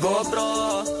 Ibland det går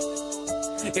bra,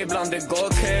 ibland det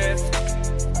går keft.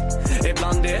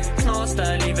 Ibland det är knas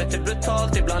där livet är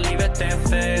brutalt, ibland livet är en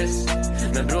fest.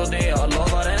 Men bror, det jag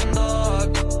lovar en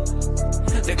dag,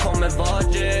 det kommer vara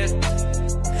jet.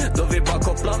 Då vi bara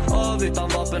kopplar av utan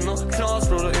vapen och knas,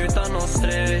 bror, och utan någon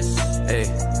stress. Ey.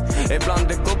 Ibland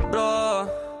det går bra,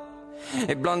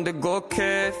 ibland det går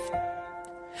keft.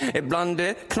 Ibland det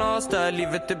är knas där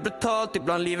livet är brutalt,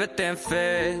 ibland livet är en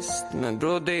fest. Men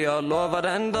bror, det jag lovar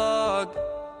en dag,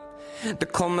 det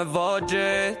kommer vara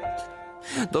jet.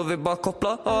 Då vi bara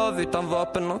kopplar av utan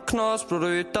vapen och knas, bror, och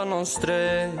utan någon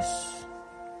stress.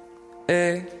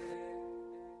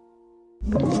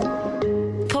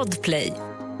 Podplay.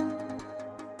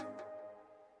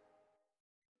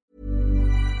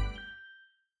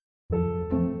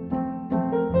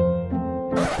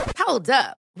 Hold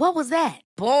up. What was that?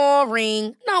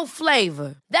 Boring. No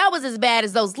flavor. That was as bad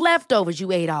as those leftovers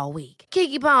you ate all week.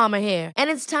 Keke Palmer here,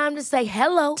 and it's time to say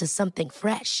hello to something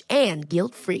fresh and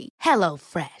guilt-free. Hello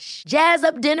Fresh. Jazz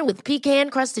up dinner with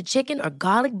pecan-crusted chicken or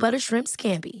garlic butter shrimp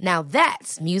scampi. Now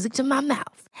that's music to my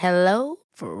mouth. Hello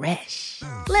Fresh.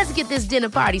 Let's get this dinner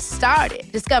party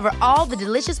started. Discover all the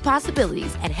delicious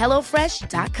possibilities at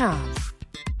hellofresh.com.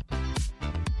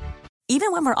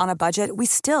 Even when we're on a budget, we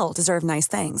still deserve nice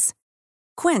things.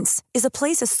 Quince is a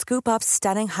place to scoop up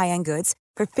stunning high-end goods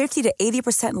for 50 to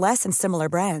 80% less than similar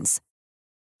brands.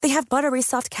 They have buttery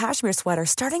soft cashmere sweaters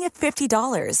starting at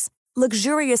 $50,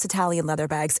 luxurious Italian leather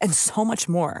bags, and so much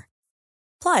more.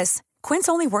 Plus, Quince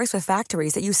only works with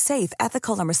factories that use safe,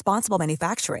 ethical, and responsible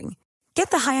manufacturing.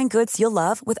 Get the high-end goods you'll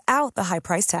love without the high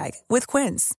price tag with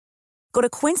Quince. Go to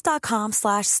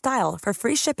quince.com/style for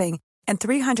free shipping and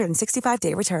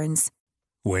 365-day returns.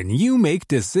 When you make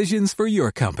decisions for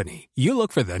your company, you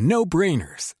look for the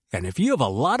no-brainers. And if you have a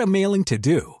lot of mailing to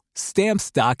do,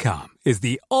 Stamps.com is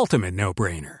the ultimate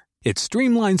no-brainer. It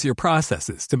streamlines your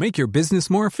processes to make your business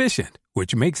more efficient,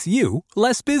 which makes you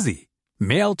less busy.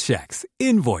 Mail checks,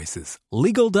 invoices,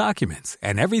 legal documents,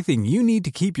 and everything you need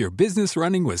to keep your business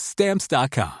running with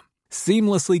Stamps.com.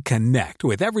 Seamlessly connect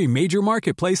with every major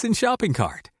marketplace and shopping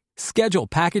cart. Schedule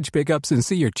package pickups and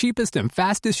see your cheapest and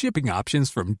fastest shipping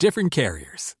options from different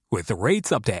carriers. With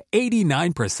rates up to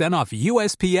 89% off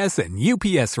USPS and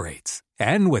UPS rates.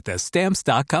 And with the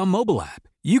Stamps.com mobile app,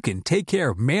 you can take care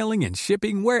of mailing and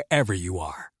shipping wherever you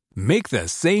are. Make the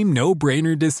same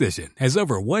no-brainer decision as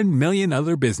over 1 million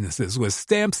other businesses with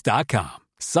Stamps.com.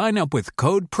 Sign up with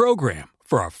code PROGRAM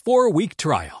for a 4-week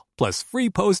trial, plus free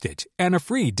postage and a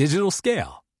free digital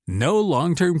scale. No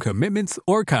long-term commitments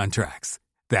or contracts.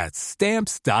 That's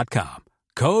Stamps.com.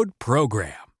 Code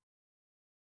PROGRAM.